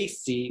that they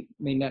see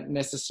may not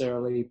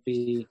necessarily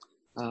be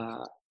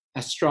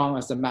as strong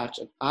as the match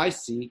that I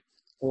see,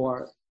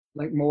 or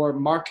like more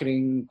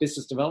marketing,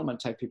 business development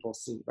type people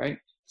see, right?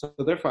 So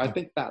therefore, I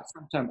think that's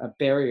sometimes a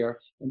barrier,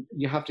 and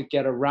you have to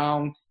get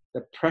around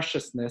the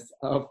preciousness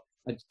of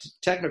a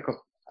technical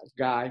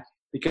guy,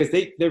 because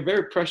they're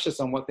very precious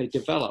on what they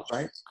develop,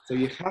 right? So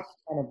you have to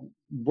kind of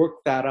work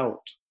that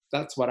out.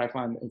 That's what I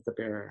find is the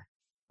barrier.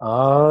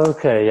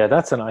 Okay, yeah,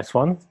 that's a nice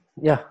one.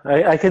 Yeah,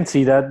 I can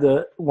see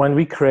that when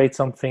we create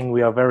something,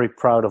 we are very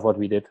proud of what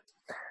we did.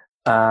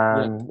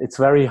 And it's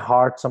very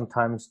hard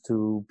sometimes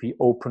to be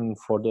open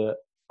for the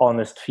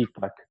honest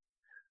feedback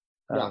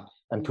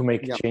and to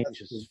make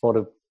changes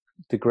for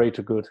the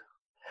greater good.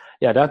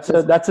 Yeah, that's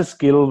a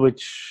skill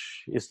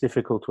which is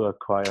difficult to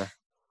acquire.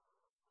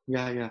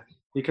 Yeah.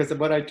 Because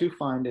what I do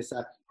find is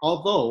that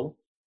although,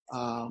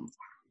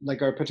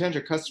 like our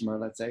potential customer,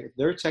 let's say,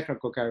 their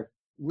technical guy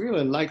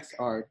really likes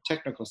our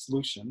technical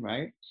solution,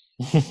 right?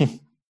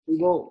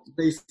 Well,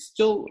 there's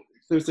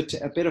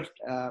a bit of,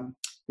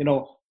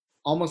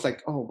 almost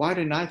like, oh, why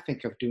didn't I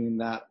think of doing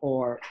that?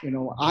 Or,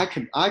 I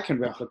can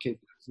replicate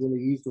this really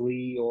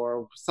easily,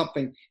 or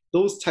something.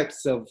 Those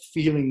types of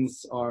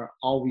feelings are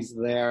always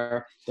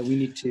there that we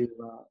need to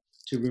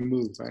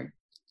remove, right?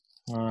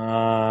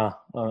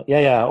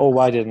 Yeah. Oh,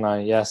 why didn't I?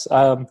 Yes.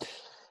 I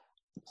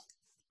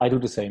do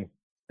the same.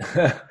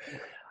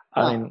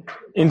 I mean,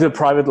 in the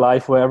private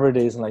life, wherever it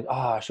is, I'm like,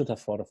 I should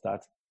have thought of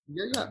that.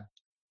 Yeah.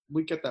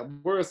 We get that.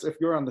 Whereas if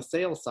you're on the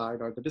sales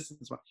side or the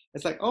business one,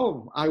 it's like,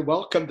 oh, I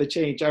welcome the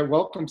change. I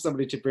welcome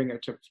somebody to bring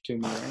it to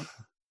me, right?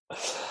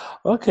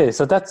 Okay,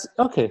 so that's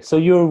okay. So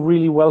you're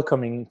really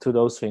welcoming to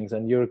those things,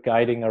 and you're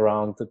guiding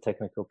around the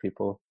technical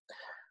people.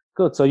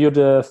 Good. So you're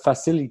the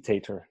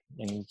facilitator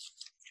in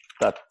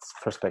that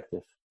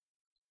perspective.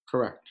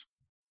 Correct.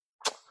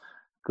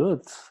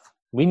 Good.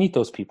 We need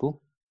those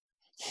people.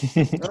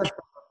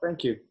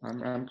 Thank you.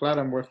 I'm glad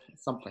I'm worth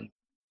something.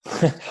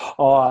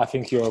 I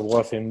think you're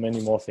worth in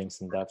many more things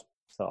than that.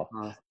 So,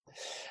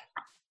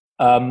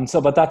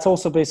 but that's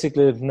also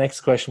basically the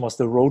next question was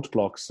the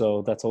roadblocks.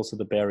 So that's also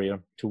the barrier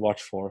to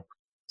watch for,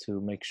 to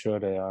make sure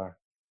they are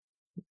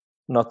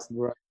not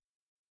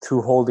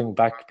too holding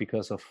back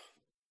because of,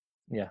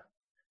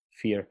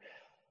 fear.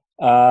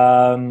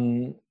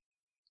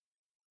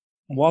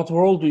 What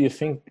role do you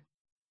think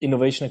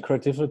innovation and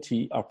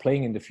creativity are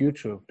playing in the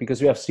future?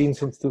 Because we have seen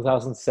since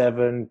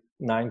 2007,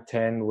 9,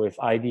 10 with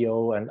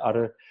IDEO and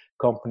other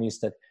companies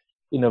that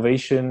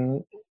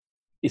innovation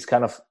is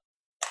kind of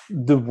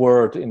the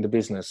word in the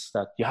business,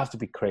 that you have to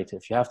be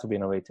creative, you have to be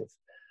innovative.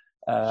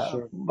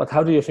 Sure. But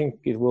how do you think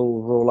it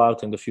will roll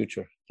out in the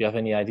future? Do you have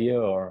any idea?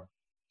 Or?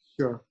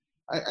 Sure.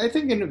 I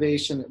think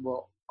innovation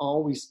will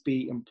always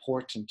be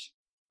important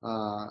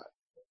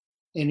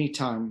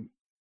anytime,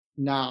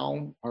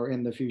 now or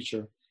in the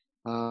future.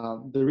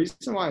 The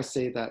reason why I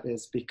say that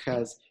is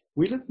because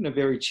we live in a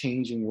very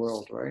changing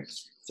world, right?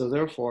 So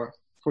therefore,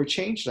 for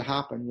change to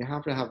happen, you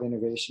have to have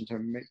innovation to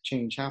make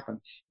change happen.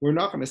 We're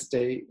not going to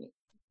stay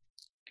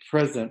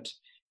present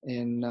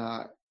in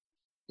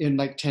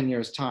like 10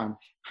 years' time,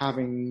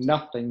 having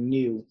nothing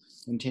new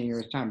in 10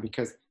 years' time,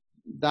 because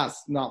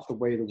that's not the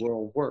way the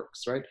world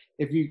works, right?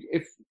 If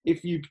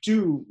you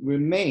do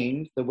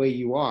remain the way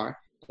you are,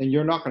 then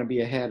you're not going to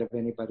be ahead of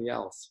anybody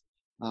else.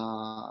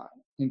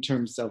 In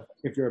terms of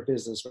if you're a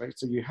business, right?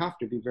 So you have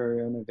to be very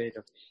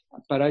innovative.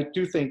 But I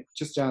do think,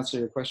 just to answer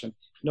your question,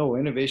 no,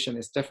 innovation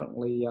is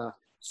definitely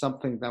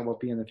something that will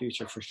be in the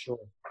future for sure.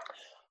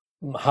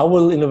 How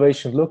will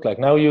innovation look like?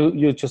 Now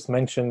you just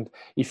mentioned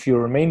if you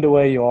remain the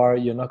way you are,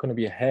 you're not going to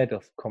be ahead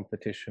of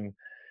competition.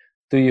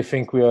 Do you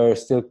think we are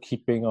still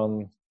keeping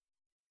on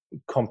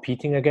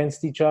competing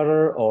against each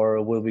other,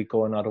 or will we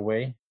go another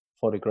way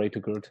for the greater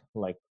good,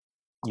 like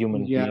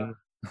human being?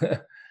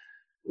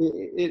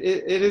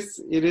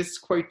 It is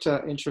quite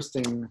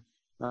interesting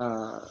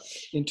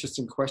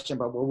question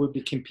about what we'll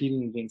be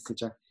competing against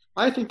each other.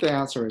 I think the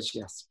answer is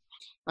yes.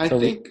 I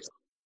think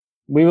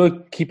we will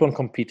keep on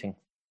competing.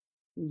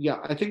 Yeah,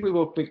 I think we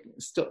will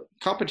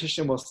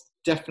competition will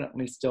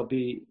definitely still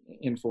be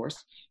in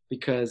force,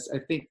 because I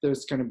think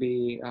there's going to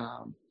be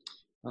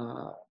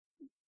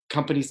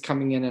companies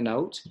coming in and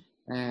out,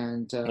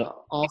 and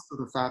also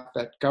the fact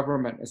that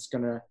government is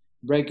going to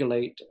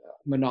regulate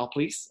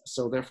monopolies,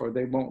 so therefore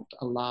they won't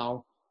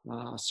allow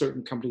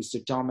certain companies to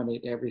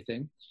dominate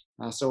everything.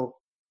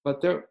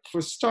 But there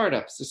for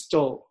startups, it's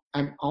still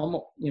I'm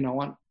almost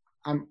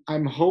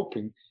I'm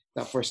hoping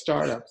that for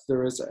startups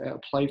there is a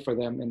play for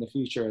them in the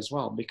future as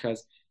well,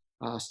 because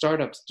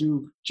startups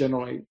do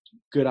generate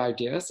good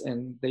ideas,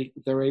 and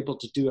they're able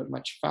to do it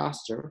much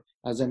faster,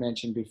 as I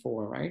mentioned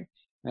before, right?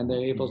 And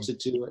they're able to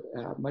do it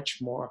much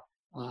more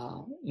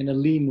in a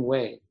lean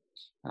way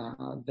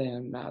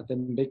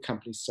than big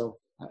companies. So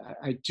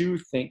I do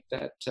think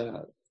that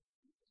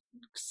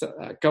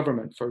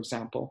government, for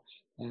example,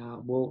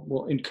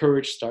 will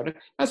encourage startup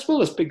as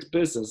well as big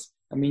business.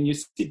 I mean, you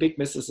see big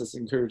businesses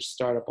encourage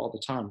startup all the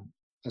time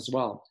as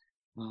well.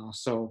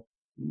 So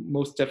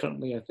most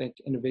definitely, I think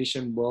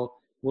innovation will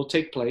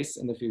take place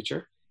in the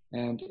future,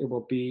 and it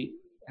will be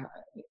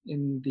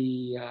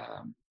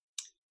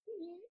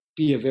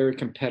be a very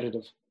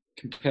competitive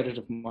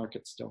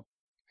market still.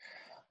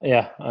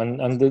 Yeah,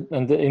 and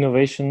the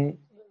innovation,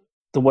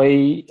 the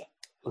way,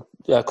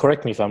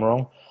 correct me if I'm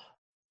wrong,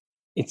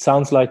 it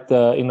sounds like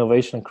the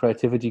innovation and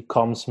creativity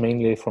comes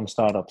mainly from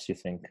startups, you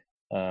think?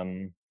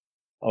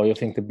 Or you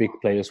think the big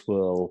players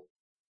will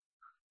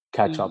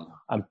catch up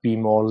and be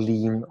more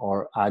lean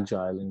or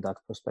agile in that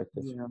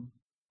perspective? Yeah,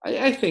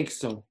 I think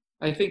so.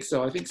 I think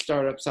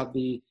startups have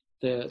the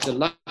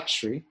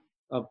luxury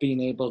of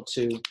being able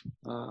to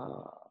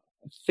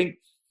think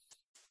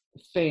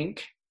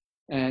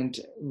and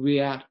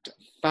react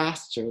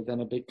faster than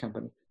a big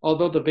company.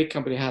 Although the big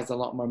company has a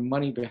lot more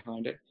money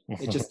behind it,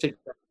 it just takes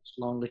that much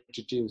longer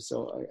to do.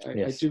 So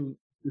I do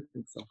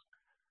think so.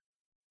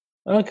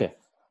 Okay.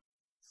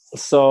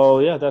 So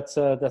yeah, that's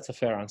a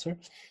fair answer.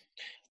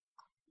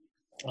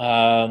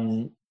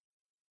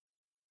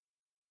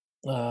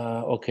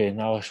 Okay,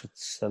 now I should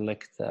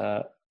select.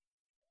 Yeah,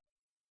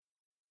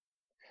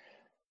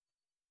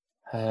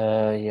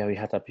 we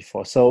had that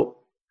before. So,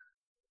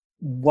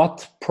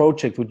 what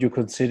project would you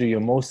consider your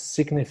most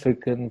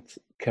significant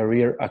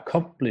career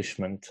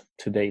accomplishment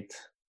to date?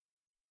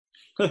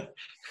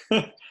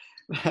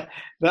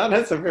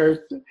 That's a very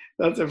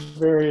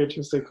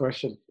interesting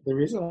question. The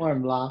reason why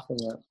I'm laughing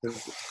at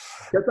this is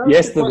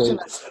yesterday.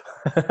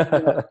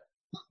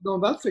 No,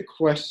 that's a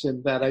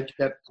question that I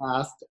get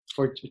asked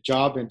for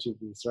job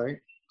interviews,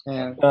 right?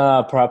 And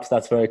perhaps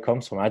that's where it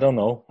comes from. I don't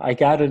know. I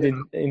gathered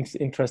in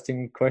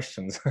interesting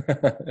questions.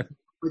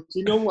 But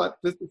you know what?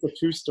 This is a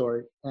true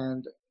story,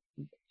 and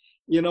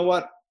you know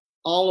what?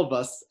 All of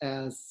us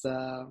as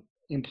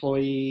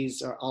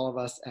employees, or all of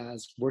us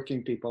as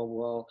working people,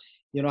 will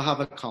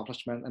have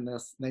accomplishment, and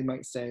they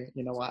might say,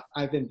 you know what?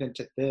 I've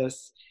invented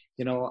this.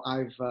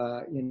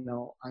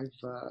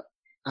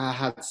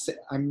 I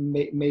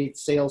made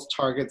sales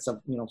targets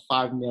of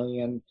 5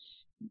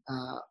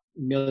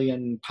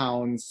 million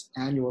pounds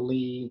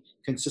annually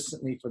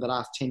consistently for the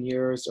last 10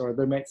 years. Or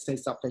they might say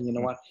something, you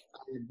know what, I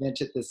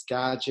invented this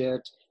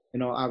gadget,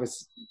 I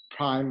was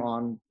prime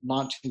on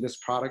launching this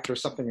product, or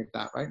something like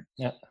that, right?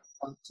 Yeah.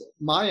 But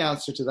my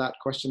answer to that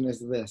question is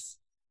this,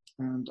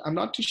 and I'm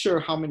not too sure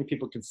how many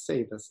people can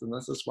say this, and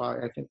this is why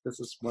I think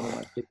this is one of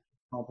my big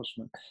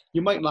accomplishments.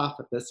 You might laugh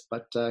at this,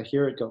 but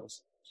here it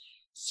goes.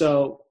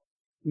 So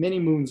many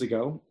moons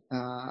ago,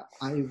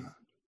 I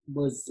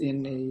was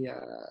in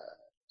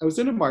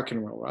a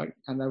marketing role, right?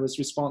 And I was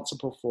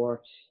responsible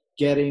for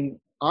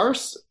getting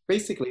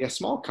basically a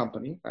small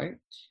company, right,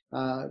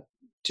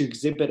 to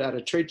exhibit at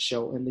a trade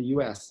show in the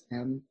US.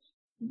 And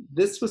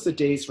this was the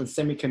days when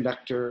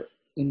semiconductor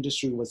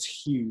industry was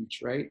huge,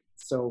 right?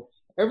 So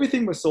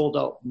everything was sold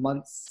out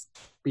months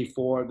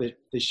before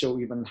the show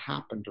even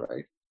happened,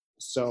 right?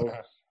 So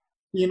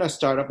being a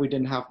startup, we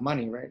didn't have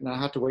money, right? And I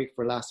had to wait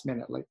for last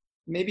minute, like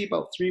maybe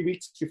about 3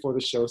 weeks before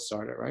the show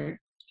started, right?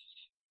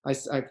 I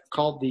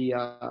called the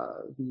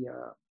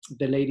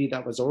lady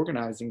that was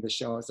organizing the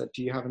show. I said,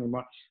 "Do you have any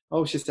more?"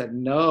 Oh, she said,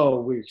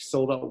 "No, we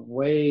sold out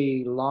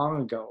way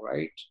long ago,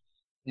 right?"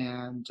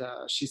 And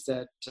she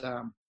said,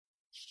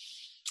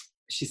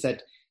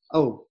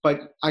 "Oh,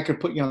 but I could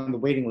put you on the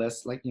waiting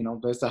list. Like,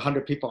 there's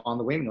 100 people on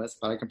the waiting list,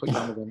 but I can put you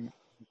on the waiting list.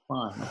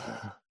 Fine."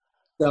 Okay.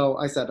 So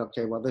I said,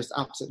 "Okay, well, there's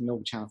absolutely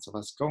no chance of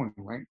us going,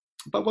 right?"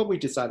 But what we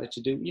decided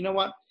to do, you know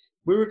what?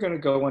 We were going to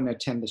go and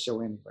attend the show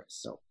anyway.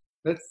 So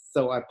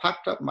I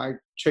packed up my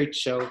trade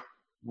show,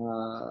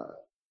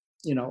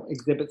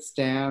 exhibit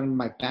stand,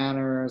 my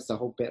banners, the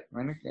whole bit,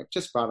 right? I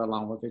just brought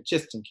along with it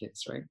just in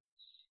case, right?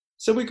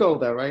 So we go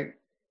there, right?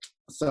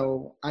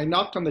 So I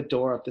knocked on the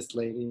door of this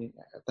lady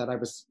that I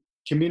was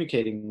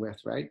communicating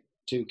with, right,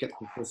 to get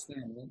the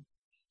stand. Right?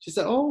 She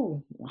said,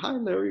 "Oh, hi,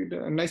 Larry.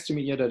 Nice to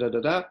meet you. Da da da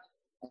da."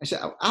 I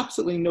said, "Oh,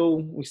 absolutely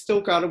no. We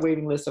still got a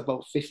waiting list of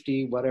about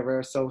 50,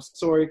 whatever. So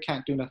sorry,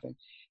 can't do nothing."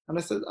 And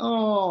I said,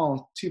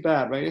 "Oh, too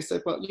bad, right?" I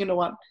said, "Well, you know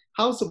what?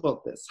 How's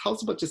about this?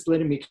 How's about just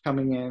letting me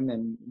coming in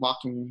and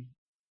walking,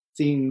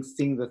 seeing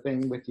the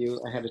thing with you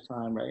ahead of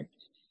time, right?"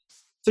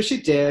 So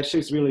she did. She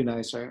was really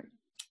nice, right?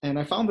 And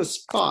I found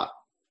this spot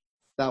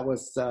that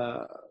was,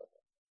 had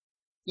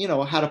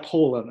a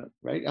pole on it,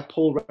 right? A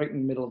pole right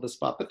in the middle of the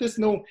spot. But there's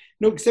no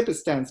exhibit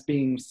stands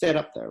being set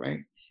up there,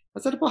 right? I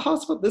said, well,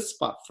 how's about this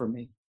spot for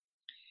me?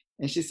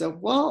 And she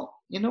said, well,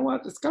 you know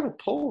what? It's got a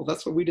pole.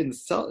 That's why we didn't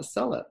sell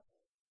it.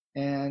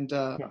 And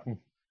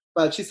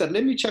but she said,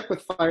 let me check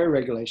with fire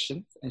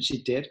regulations. And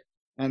she did.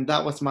 And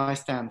that was my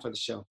stand for the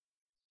show.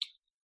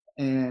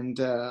 And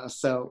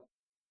so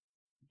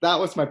that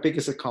was my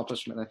biggest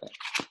accomplishment, I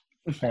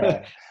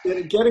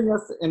think. Getting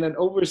us in an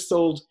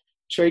oversold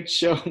trade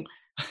show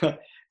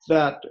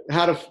that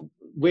had a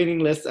waiting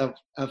list of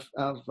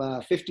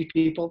 50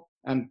 people,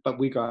 but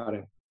we got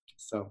it.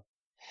 So.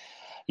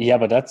 Yeah,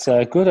 but that's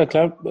a good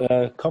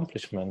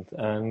accomplishment.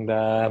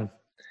 And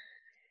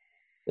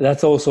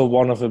that's also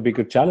one of the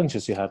bigger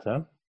challenges you had,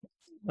 huh?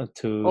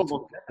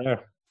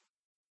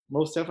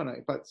 Most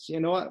definitely. But you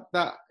know what?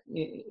 That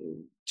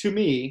to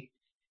me,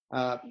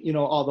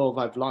 although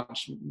I've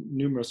launched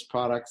numerous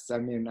products, I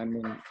mean,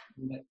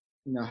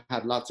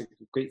 had lots of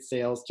great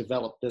sales,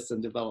 developed this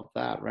and developed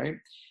that, right?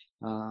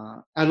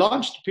 I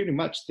launched pretty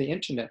much the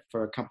internet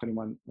for a company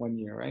one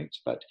year, right?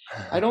 But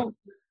I don't.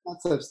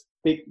 That's a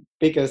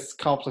biggest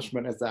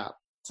accomplishment as that.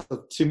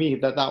 So to me,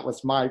 that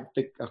was my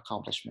big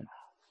accomplishment.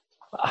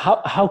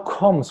 How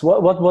comes?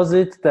 What was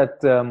it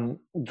that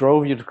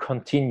drove you to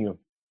continue?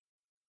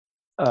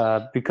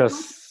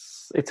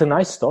 Because it's a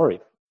nice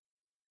story.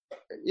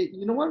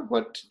 You know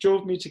what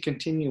drove me to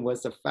continue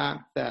was the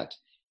fact that,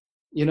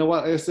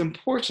 it's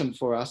important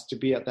for us to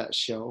be at that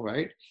show,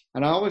 right?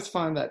 And I always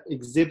find that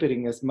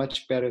exhibiting is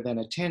much better than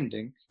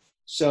attending.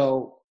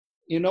 So,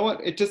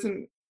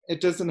 it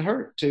doesn't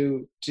hurt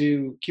to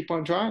keep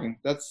on trying.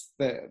 That's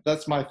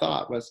my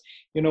thought was,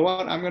 I'm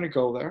going to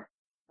go there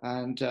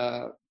and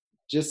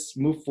just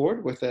move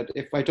forward with it.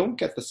 If I don't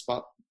get the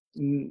spot,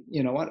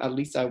 at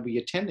least I'll be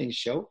attending the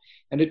show.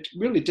 And it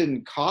really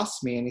didn't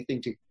cost me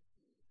anything to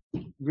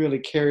really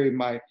carry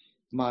my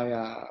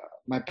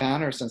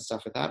banners and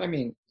stuff like that. I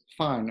mean,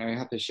 fine, I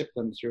have to ship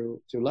them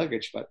through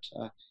luggage, but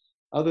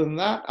other than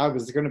that, I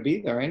was going to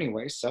be there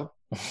anyway. So,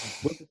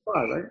 what's the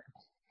fun, right?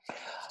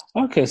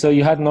 Okay, so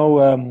you had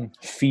no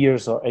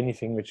fears or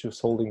anything which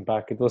was holding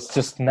back. It was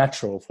just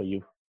natural for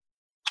you.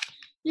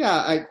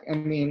 Yeah, I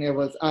mean, it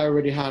was. I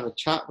already had a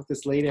chat with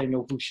this lady. I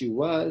know who she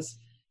was,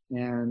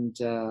 and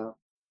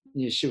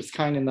she was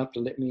kind enough to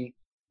let me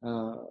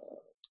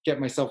get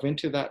myself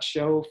into that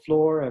show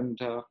floor and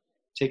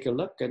take a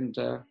look. And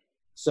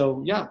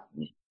so, yeah,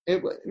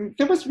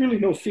 there was really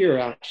no fear.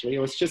 Actually, it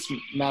was just a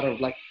matter of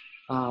like,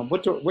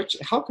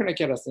 how can I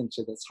get us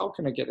into this? How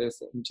can I get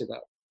us into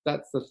that?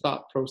 That's the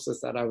thought process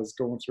that I was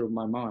going through in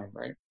my mind,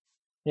 right?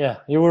 Yeah,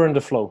 you were in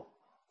the flow.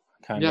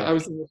 Kind of. I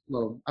was in the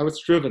flow. I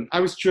was driven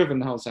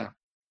the whole time.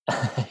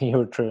 You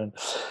were driven.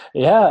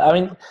 Yeah, I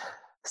mean,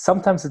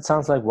 sometimes it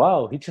sounds like,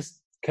 wow, he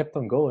just kept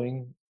on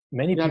going.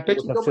 Many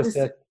people have just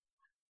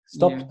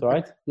stopped,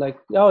 right? Like,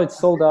 oh, it's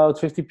sold out,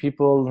 50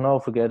 people, no,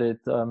 forget it.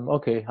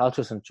 Okay, I'll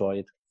just enjoy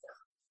it.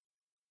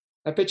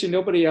 I bet you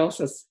nobody else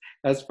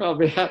has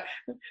probably had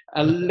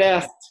a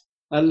less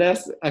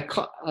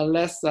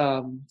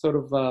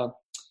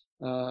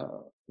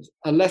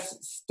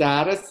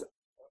status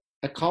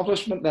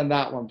accomplishment than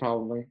that one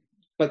probably.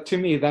 But to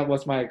me, that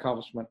was my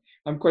accomplishment.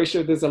 I'm quite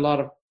sure there's a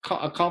lot of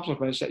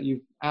accomplishments that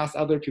you asked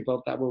other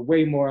people that were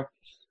way more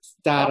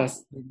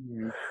status.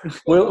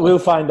 We'll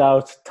find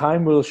out.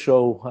 Time will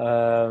show.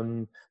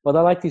 But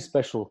I like these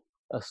special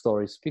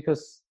stories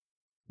because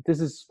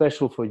this is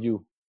special for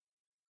you.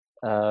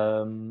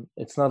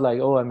 It's not like,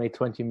 oh, I made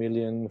 20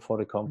 million for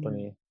the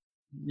company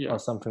or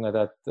something like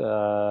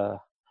that,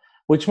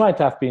 which might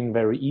have been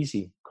very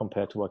easy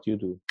compared to what you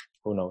do.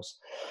 Who knows?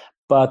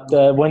 But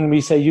when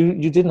we say you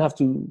didn't have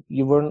to,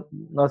 you were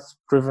not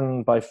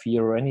driven by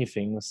fear or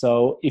anything.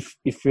 So if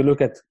you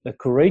look at a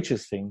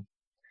courageous thing,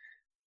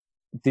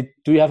 do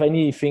you have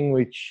anything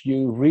which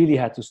you really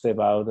had to step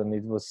out and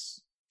it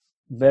was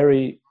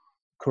very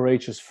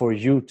courageous for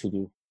you to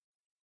do?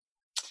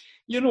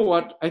 You know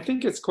what? I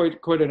think it's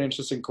quite an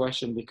interesting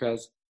question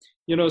because,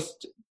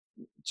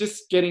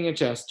 just getting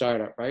into a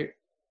startup, right?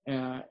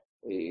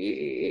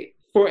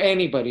 For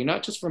anybody,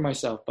 not just for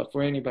myself, but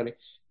for anybody,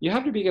 you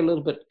have to be a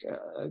little bit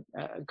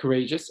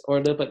courageous or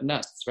a little bit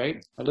nuts,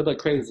 right? A little bit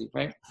crazy,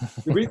 right?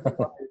 The reason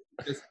why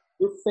is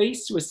you're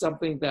faced with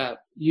something that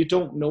you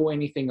don't know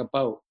anything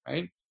about,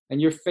 right?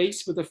 And you're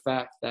faced with the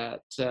fact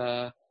that,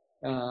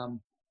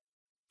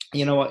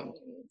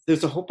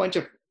 there's a whole bunch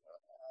of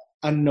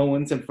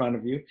unknowns in front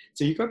of you.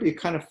 So you've got to be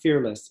kind of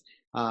fearless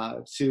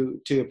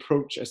to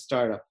approach a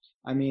startup.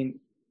 I mean,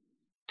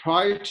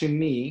 prior to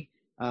me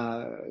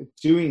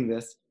doing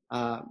this,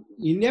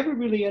 you never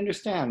really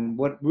understand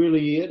what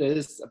really it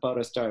is about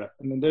a startup.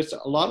 I mean, there's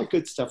a lot of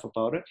good stuff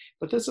about it,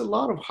 but there's a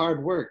lot of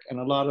hard work and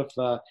a lot of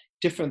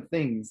different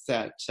things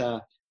that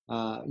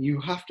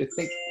you have to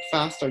think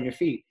fast on your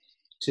feet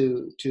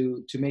to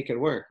make it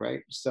work,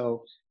 right?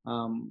 So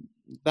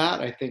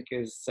that I think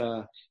is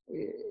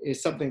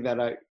something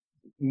that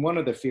one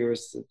of the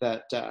fears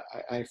that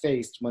I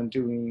faced when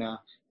doing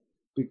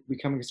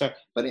becoming a startup.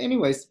 But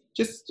anyways,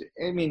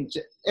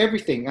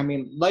 everything. I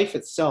mean, life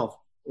itself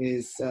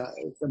is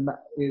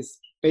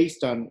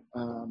based on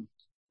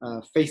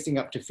facing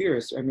up to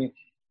fears. I mean,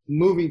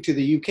 moving to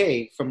the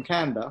UK from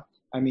Canada,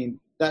 I mean,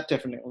 that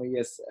definitely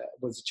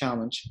was a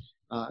challenge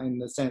in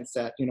the sense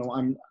that,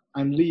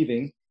 I'm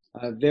leaving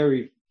a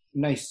very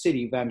nice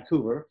city,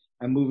 Vancouver.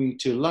 I'm moving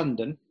to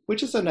London,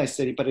 which is a nice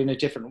city, but in a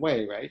different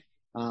way, right?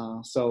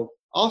 So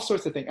all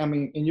sorts of things. I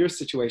mean, in your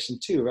situation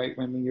too, right?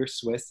 I mean, you're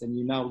Swiss and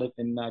you now live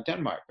in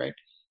Denmark, right?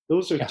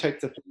 Those are Yeah.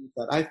 types of things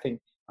that I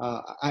think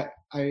I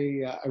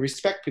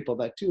respect people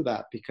that do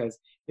that, because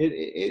it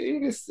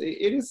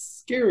is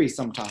scary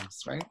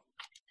sometimes, right?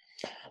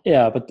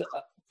 Yeah, but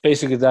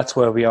basically that's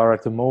where we are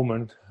at the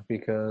moment,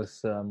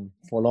 because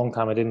for a long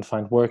time I didn't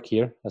find work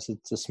here, as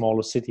it's a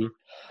smaller city.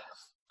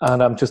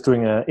 And I'm just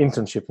doing an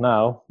internship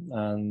now.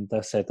 And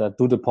I said I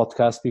do the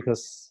podcast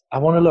because I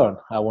want to learn.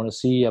 I want to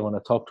see, I want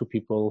to talk to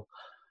people,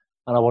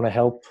 and I want to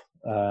help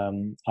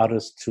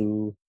others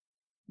to,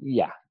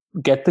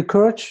 get the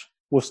courage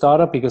with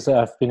startup, because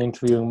I've been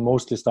interviewing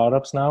mostly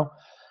startups now,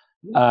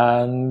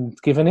 and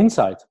give an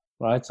insight,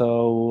 right?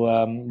 So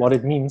what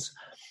it means.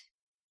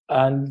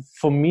 And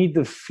for me,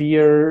 the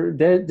fear,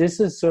 there's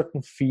a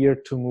certain fear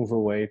to move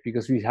away,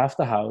 because we have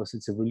the house.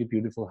 It's a really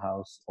beautiful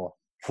house, or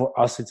for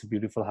us, it's a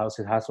beautiful house.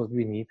 It has what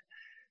we need,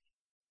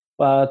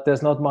 but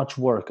there's not much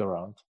work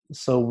around.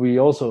 So we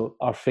also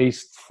are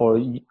faced for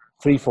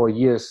 3-4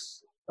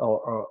 years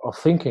or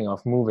thinking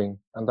of moving.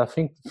 And I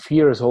think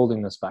fear is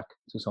holding us back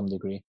to some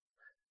degree.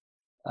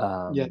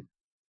 Yeah.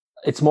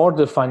 It's more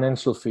the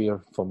financial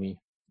fear for me,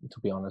 to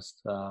be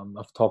honest.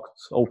 I've talked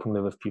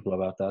openly with people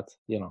about that,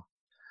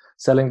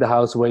 selling the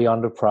house way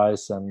under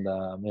price, and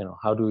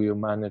how do you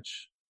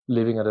manage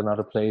living at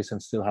another place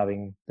and still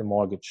having the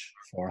mortgage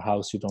for a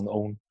house you don't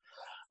own,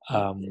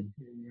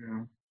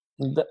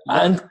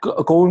 and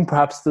going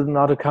perhaps to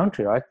another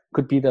country, right?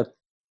 Could be that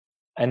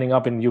ending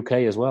up in the UK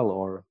as well,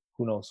 or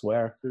who knows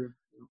where.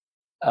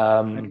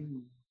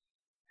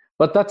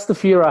 But that's the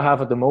fear I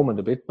have at the moment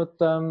a bit. But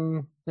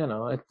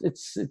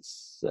it's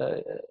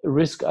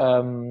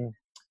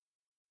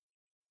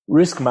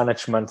risk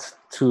management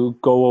to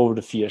go over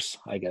the fears,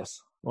 I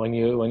guess. When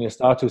you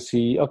start to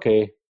see,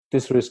 okay,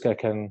 this risk I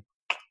can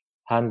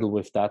handle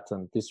with that,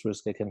 and this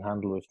risk I can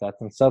handle with that,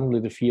 and suddenly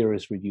the fear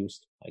is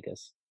reduced, I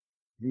guess.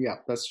 Yeah,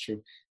 that's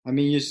true. I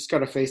mean, you just got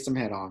to face them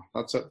head on.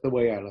 That's the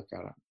way I look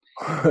at it.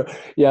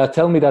 Yeah,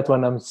 tell me that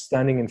when I'm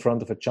standing in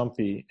front of a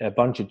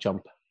bungee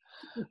jump.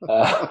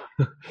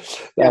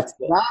 Yes,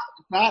 that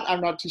I'm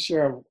not too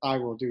sure I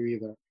will do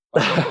either.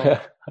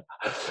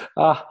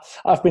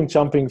 I've been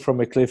jumping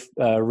from a cliff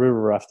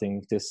river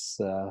rafting this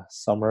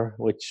summer,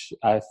 which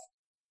I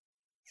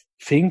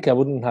think I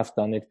wouldn't have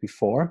done it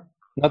before.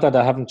 Not that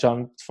I haven't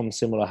jumped from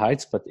similar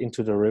heights, but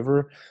into the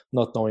river,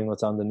 not knowing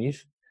what's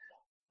underneath.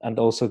 And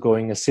also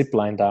going a zip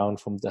line down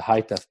from the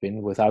height I've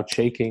been without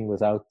shaking,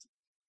 without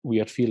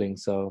weird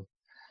feelings. So,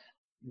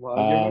 well,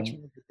 you're much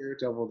more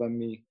daredevil than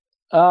me.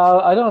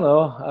 I don't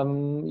know.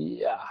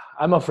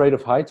 I'm afraid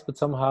of heights, but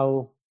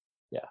somehow,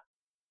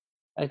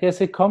 I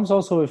guess it comes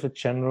also with a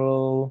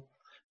general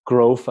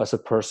growth as a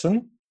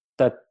person,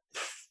 that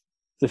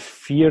the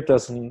fear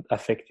doesn't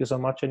affect you so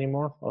much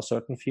anymore, or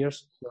certain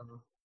fears.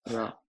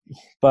 Yeah.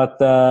 But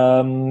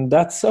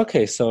that's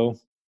okay. So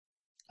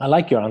I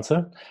like your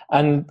answer.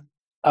 And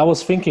I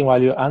was thinking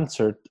while you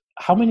answered,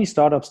 how many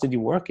startups did you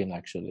work in,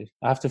 actually?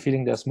 I have the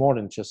feeling there's more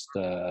than just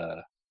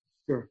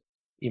Sure.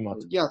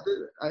 Imont. Yeah,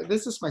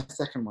 this is my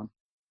second one.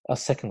 A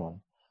second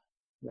one.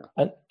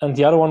 Yeah. And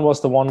the other one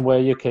was the one where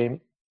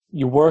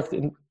you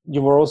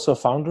were also a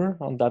founder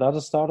on that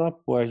other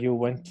startup where you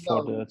went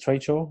for the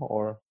trade show,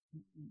 or?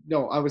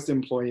 No, I was an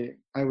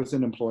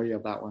employee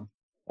of that one.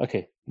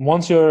 Okay.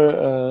 Once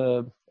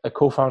you're a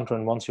co-founder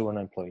and once you're an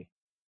employee.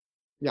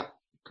 Yeah,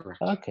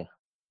 correct. Okay.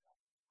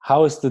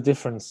 How is the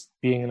difference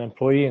being an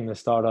employee in a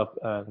startup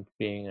and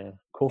being a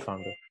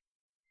co-founder?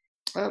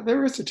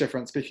 There is a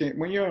difference, because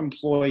when you're an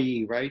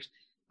employee, right?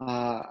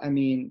 I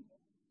mean,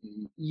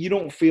 you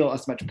don't feel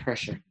as much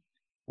pressure.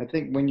 I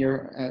think when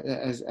you're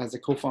as a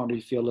co-founder,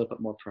 you feel a little bit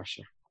more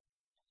pressure,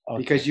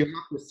 because you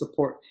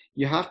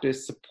have to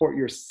support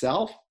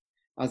yourself,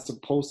 as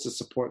opposed to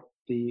support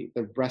the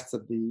rest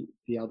of the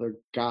other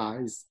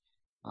guys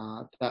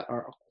that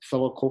are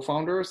fellow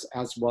co-founders,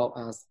 as well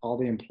as all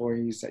the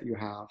employees that you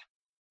have,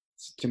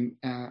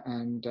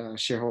 and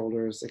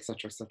shareholders,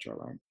 etc.,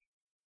 right?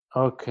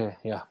 Okay.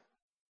 Yeah.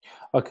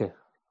 Okay.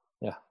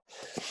 Yeah.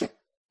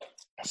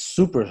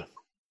 Super.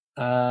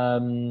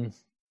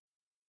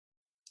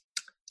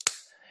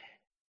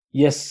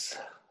 Yes.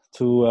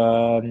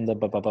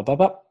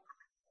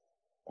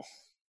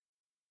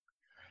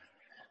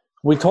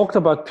 We talked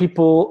about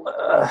people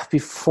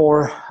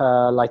before,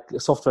 like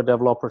software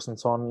developers and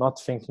so on, not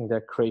thinking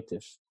they're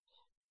creative.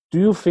 Do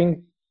you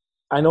think,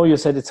 I know you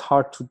said it's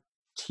hard to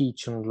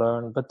teach and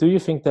learn, but do you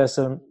think there's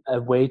a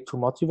way to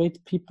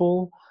motivate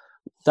people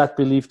that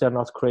believe they're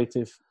not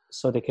creative,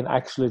 so they can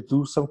actually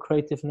do some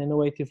creative and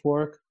innovative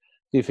work?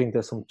 Do you think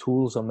there's some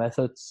tools or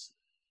methods,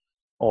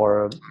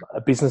 or a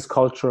business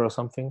culture or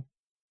something?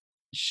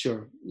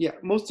 Sure. Yeah,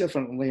 most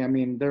definitely. I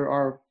mean, there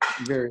are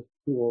various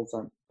tools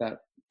that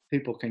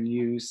people can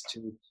use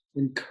to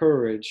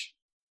encourage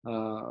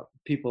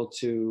people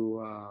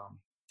to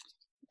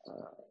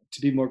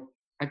be more,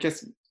 I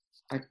guess,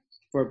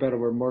 for a better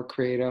word, more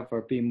creative,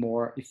 or be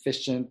more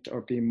efficient,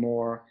 or be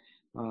more,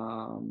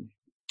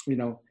 you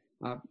know,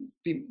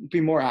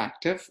 be more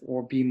active,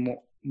 or be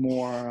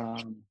more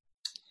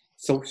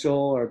social,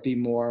 or be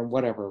more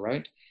whatever,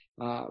 right?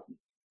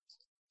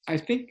 I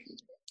think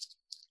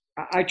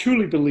I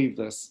truly believe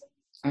this.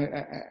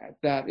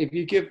 That if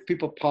you give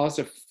people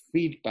positive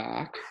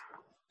feedback,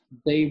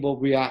 they will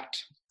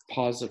react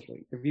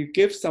positively. If you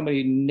give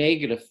somebody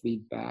negative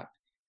feedback,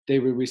 they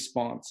will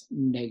respond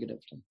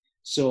negatively.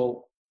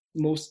 So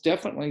most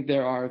definitely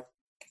there are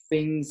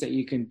things that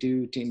you can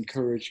do to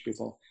encourage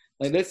people.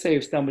 Like, let's say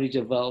if somebody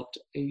developed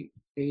a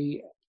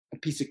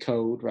piece of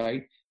code,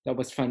 right, that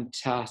was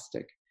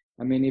fantastic.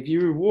 I mean, if you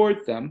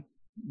reward them,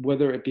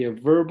 whether it be a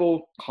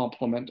verbal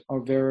compliment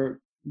or there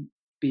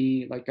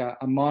be like a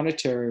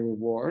monetary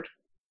reward,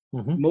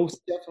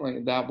 most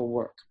definitely that will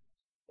work.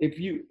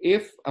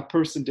 If a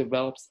person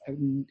develops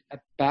a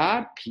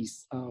bad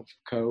piece of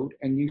code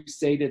and you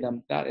say to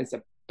them that is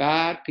a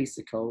bad piece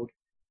of code,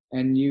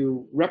 and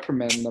you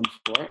reprimand them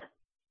for it,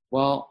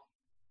 well,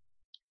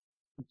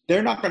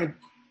 they're not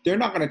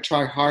gonna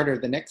try harder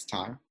the next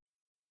time.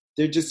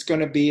 They're just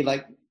gonna be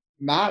like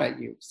mad at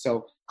you.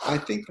 So I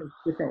think there's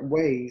different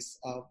ways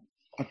of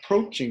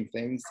approaching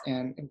things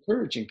and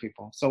encouraging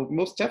people. So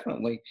most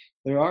definitely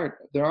there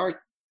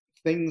are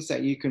things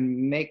that you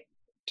can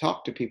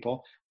talk to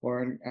people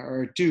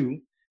or do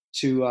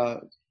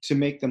to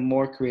make them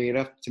more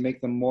creative, to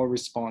make them more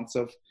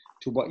responsive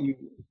to what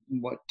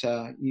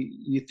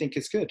you think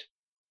is good.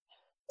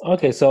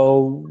 Okay,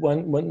 so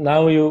when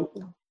now you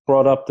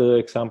brought up the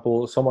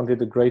example, someone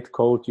did a great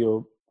code,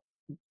 you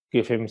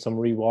give him some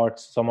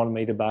rewards. Someone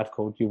made a bad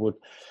code, you would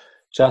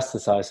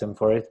chastise him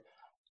for it.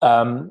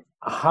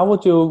 How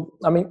would you?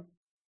 I mean,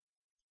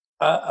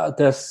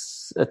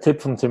 there's a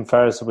tip from Tim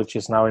Ferriss which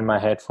is now in my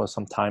head for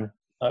some time,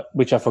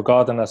 which I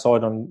forgot, and I saw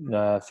it on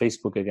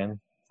Facebook again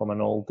from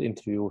an old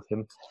interview with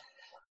him,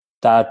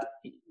 that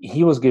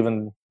he was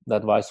given the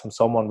advice from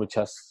someone which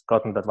has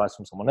gotten the advice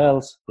from someone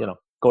else,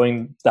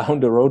 going down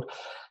the road,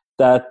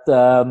 that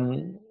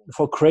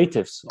for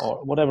creatives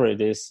or whatever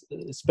it is,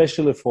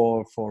 especially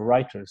for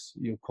writers,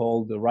 you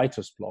call the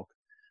writer's block.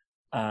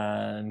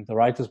 And the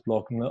writer's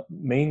block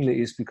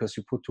mainly is because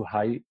you put too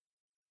high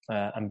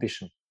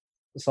ambition,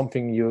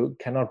 something you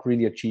cannot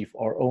really achieve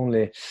or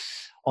only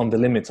on the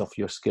limits of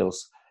your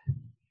skills.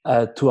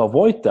 To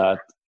avoid that,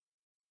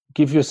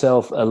 give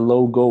yourself a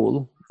low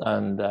goal.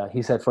 And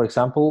he said, for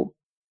example,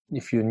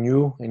 if you're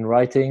new in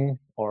writing,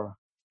 or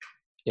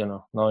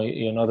no,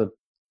 you're not a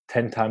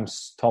 10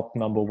 times top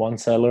number one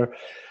seller,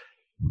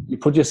 you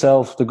put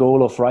yourself the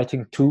goal of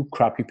writing 2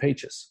 crappy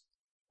pages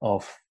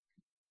of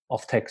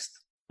text.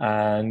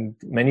 And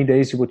many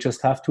days you would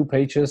just have 2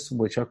 pages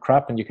which are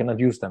crap and you cannot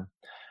use them,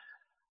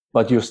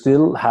 but you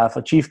still have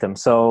achieved them.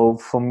 So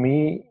for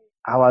me,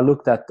 how I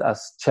looked at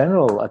as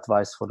general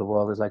advice for the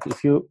world is like,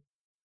 if you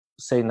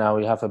say now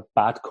you have a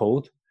bad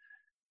code,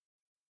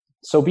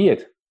 so be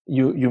it.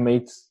 You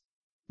made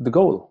the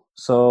goal.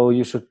 So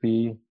you should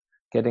be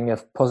getting a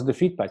positive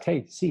feedback.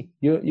 Hey, see,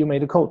 you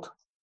made a code.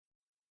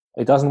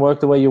 It doesn't work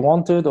the way you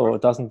wanted, or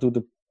it doesn't do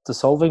the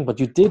solving, but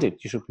you did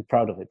it. You should be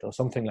proud of it, or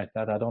something like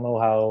that. I don't know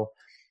how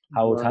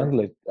I would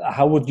handle it.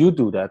 How would you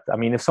do that? I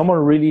mean, if someone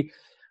really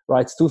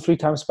writes 2-3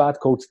 times bad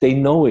codes, they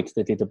know it,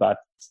 they did a bad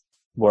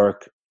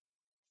work,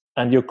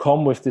 and you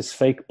come with this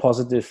fake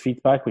positive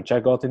feedback, which I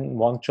got in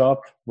one job,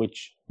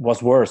 which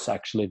was worse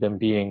actually than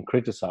being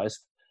criticized.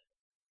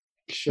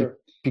 Sure.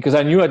 Because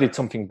I knew I did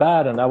something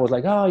bad, and I was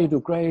like, "Oh, you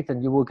do great,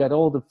 and you will get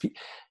all the."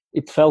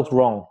 It felt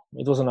wrong.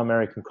 It was an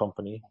American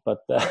company, but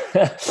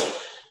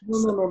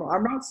No.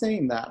 I'm not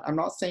saying that. I'm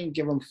not saying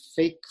give them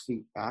fake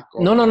feedback.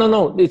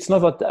 No. It's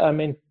not what I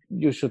mean.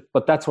 You should,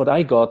 but that's what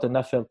I got, and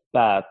I felt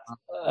bad.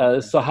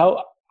 So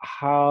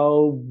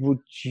how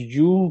would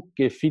you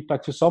give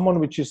feedback to someone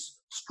which is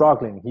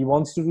struggling? He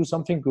wants to do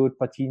something good,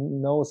 but he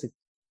knows it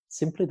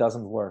simply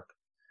doesn't work.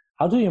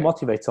 How do you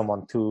motivate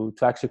someone to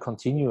actually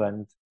continue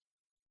and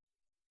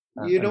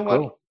know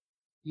grow? what?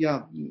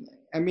 Yeah,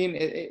 I mean,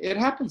 it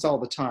happens all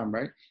the time,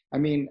 right? I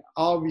mean,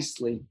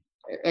 obviously,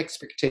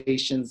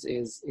 expectations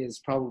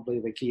is probably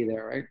the key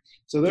there, right?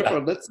 So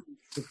therefore,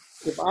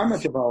 if I'm a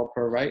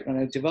developer, right, and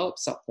I develop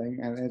something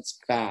and it's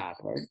bad,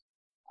 right,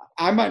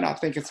 I might not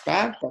think it's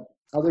bad, but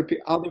other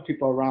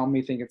people around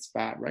me think it's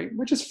bad, right?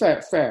 Which is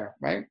fair,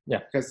 right?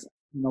 Yeah. Because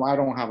I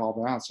don't have all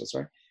the answers,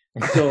 right?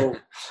 So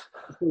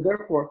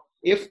therefore,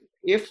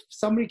 if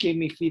somebody gave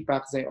me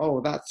feedback saying,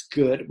 "Oh, that's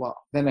good," well,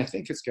 then I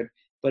think it's good.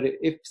 But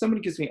if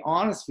somebody gives me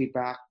honest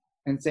feedback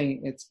and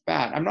saying it's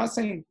bad, I'm not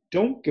saying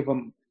don't give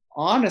them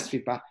honest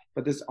feedback,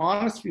 but this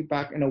honest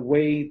feedback in a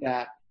way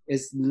that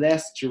is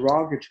less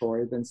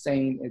derogatory than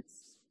saying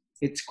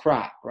it's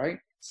crap, right?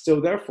 So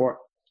therefore,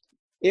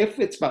 if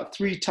it's about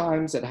 3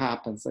 times it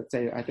happens, let's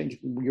say, I think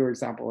your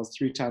example was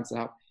 3 times it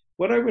happens,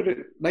 what I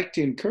would like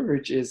to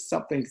encourage is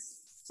something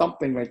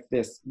like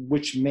this,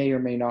 which may or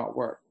may not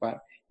work. But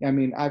I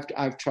mean,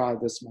 I've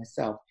tried this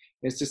myself,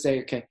 is to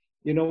say, okay,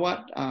 you know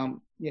what,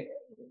 yeah,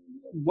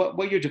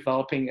 what you're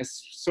developing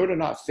is sort of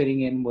not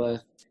fitting in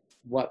with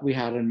what we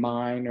had in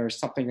mind or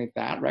something like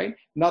that, right?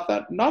 Not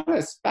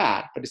as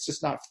bad, but it's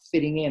just not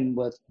fitting in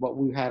with what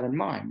we had in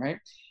mind, right?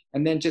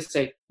 And then just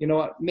say, you know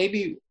what,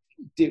 maybe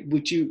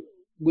would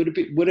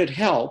it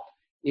help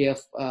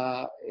if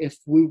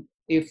you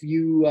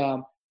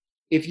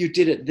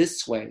did it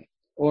this way,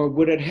 or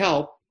would it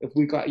help if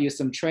we got you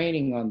some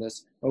training on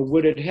this, or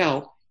would it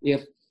help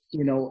if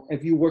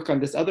you work on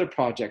this other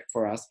project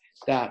for us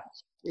that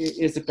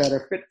is a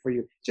better fit for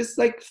you? Just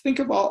like think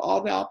of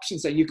all the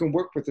options that you can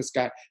work with this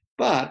guy.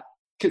 But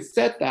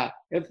said that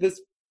if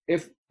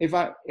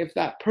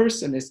that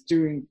person is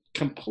doing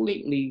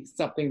completely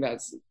something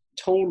that's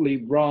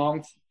totally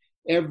wrong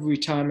every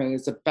time and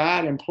is a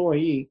bad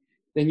employee,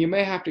 then you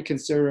may have to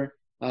consider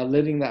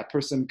letting that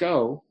person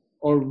go,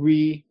 or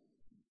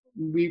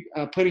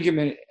putting him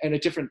in a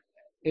different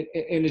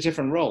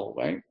role,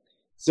 right?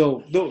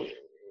 So though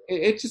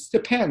it just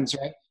depends,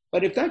 right?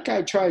 But if that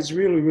guy tries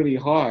really, really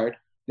hard,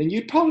 then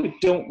you probably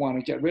don't want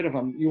to get rid of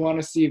him. You want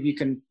to see if you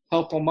can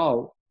help him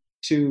out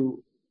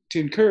to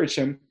encourage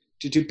him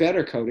to do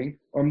better coding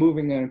or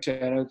moving on to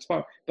another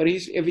spot. But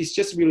if he's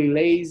just really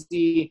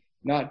lazy,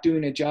 not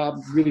doing a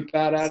job, really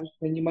bad at it,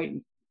 then you might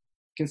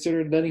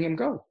consider letting him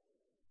go.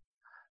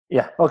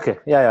 Yeah. Okay.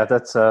 Yeah.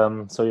 That's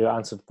so you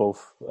answered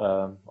both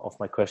of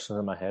my questions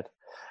in my head.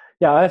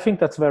 Yeah, I think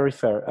that's very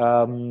fair.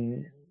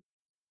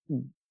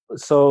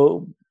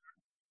 So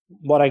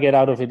what I get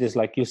out of it is,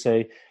 like you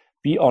say,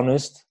 be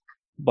honest,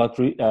 but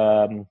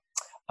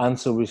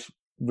answer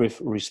with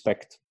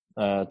respect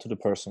to the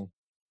person.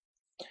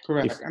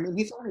 Correct. I mean,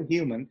 he's only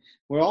human.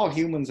 We're all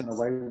humans in a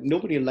way.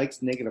 Nobody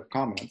likes negative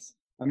comments.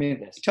 I mean,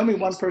 yes. Tell me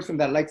one person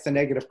that likes a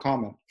negative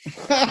comment.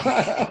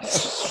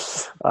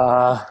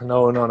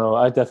 No,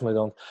 I definitely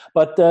don't.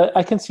 But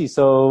I can see.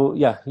 So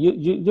yeah,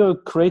 you're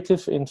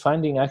creative in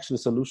finding actual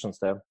solutions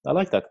there. I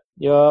like that.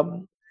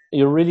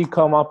 You really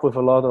come up with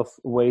a lot of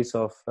ways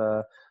of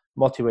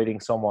motivating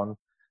someone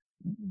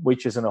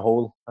which is in a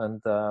hole,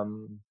 and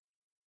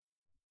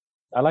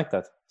I like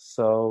that.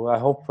 So I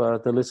hope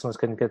the listeners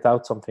can get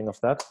out something of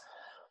that.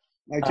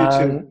 I do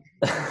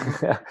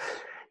too.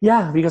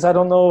 Yeah, because I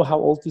don't know how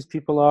old these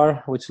people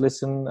are which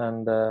listen,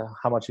 and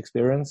how much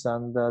experience.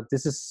 And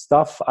this is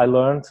stuff I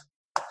learned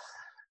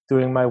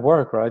doing my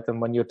work, right?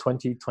 And when you're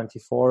 20,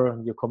 24,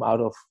 and you come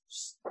out of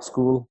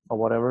school or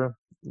whatever,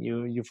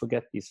 you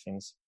forget these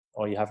things,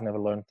 or you have never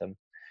learned them.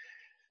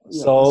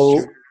 Yeah,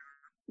 so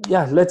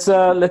yeah, let's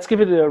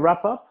give it a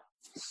wrap up.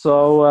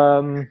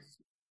 So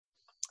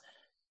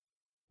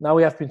now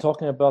we have been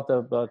talking about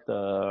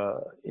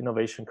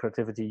innovation,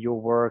 creativity,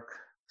 your work,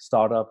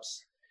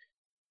 startups.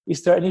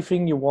 Is there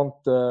anything you want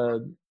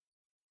the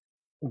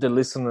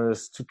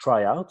listeners to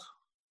try out?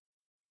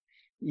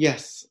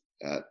 Yes.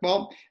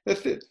 Well,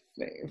 the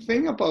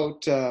thing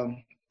about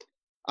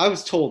I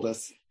was told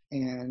this,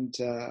 and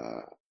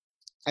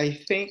I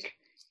think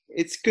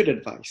it's good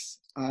advice.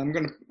 I'm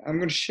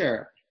gonna share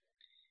it.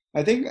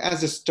 I think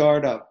as a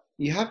startup,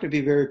 you have to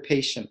be very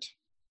patient,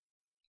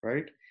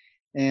 right?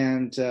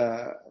 And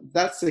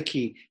that's the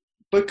key,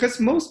 because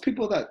most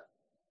people that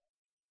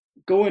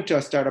go into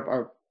a startup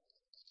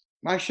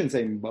I shouldn't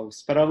say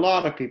most, but a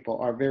lot of people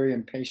are very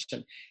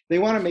impatient. They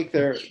want to make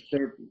their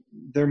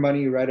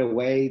money right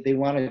away. They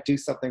want to do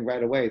something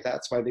right away.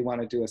 That's why they want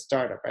to do a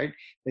startup, right?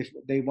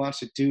 They want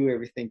to do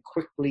everything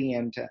quickly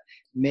and to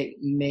make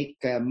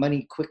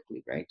money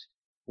quickly, right?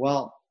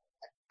 Well,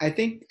 I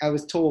think I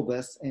was told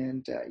this,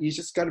 and you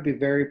just got to be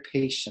very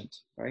patient,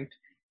 right?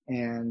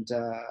 And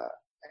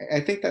I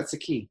think that's the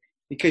key,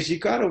 because you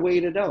got to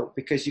wait it out,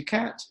 because you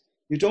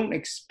don't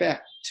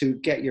expect to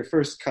get your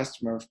first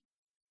customer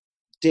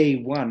day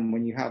one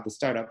when you have the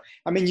startup.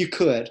 I mean, you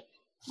could,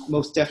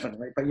 most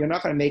definitely, but you're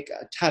not going to make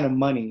a ton of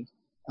money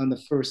on the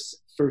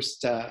first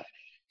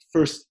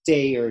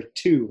day or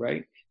two,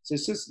 right? So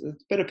it's just a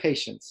bit of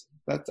patience.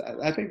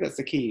 I think that's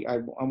the key. I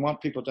want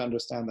people to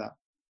understand that.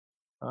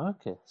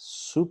 Okay,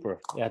 super.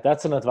 Yeah,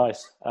 that's an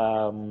advice.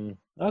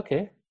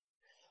 Okay.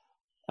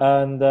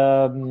 And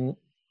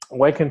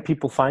where can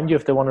people find you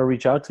if they want to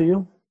reach out to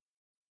you?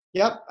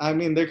 Yep. I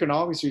mean, they can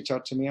always reach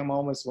out to me. I'm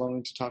always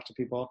willing to talk to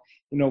people,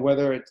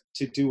 whether it's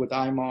to do with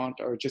Imont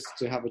or just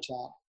to have a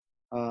chat,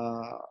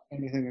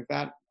 anything like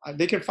that.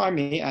 They can find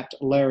me at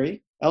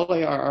Larry,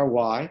 Larry,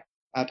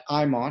 at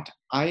Imont,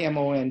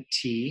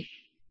 IMONT.io.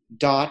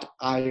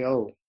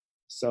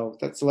 So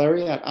that's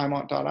Larry at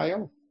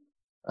IMONT.io.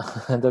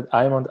 And that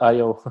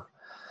Imont.io.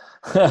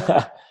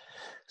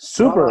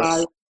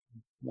 Super.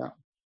 Yeah.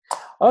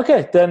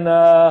 Okay, then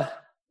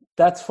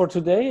that's for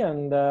today,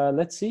 and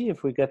let's see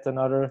if we get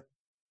another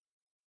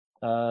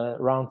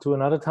round two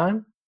another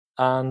time.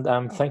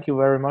 And thank you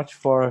very much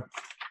for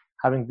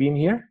having been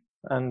here,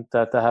 and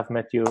that I have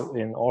met you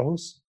in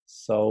Aarhus.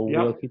 So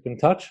we'll keep in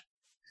touch.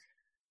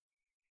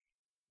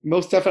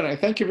 Most definitely.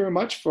 Thank you very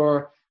much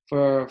for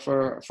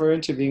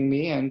interviewing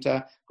me, and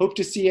hope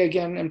to see you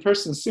again in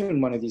person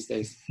soon one of these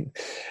days.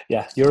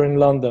 Yeah, you're in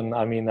London.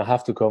 I mean, I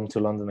have to come to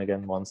London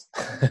again once.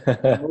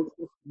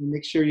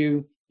 Make sure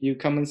you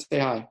come and say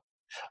hi.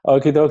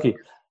 Okie dokie.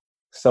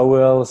 So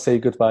we'll say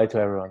goodbye to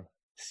everyone.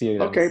 See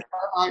you Okay,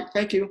 guys.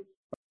 thank you.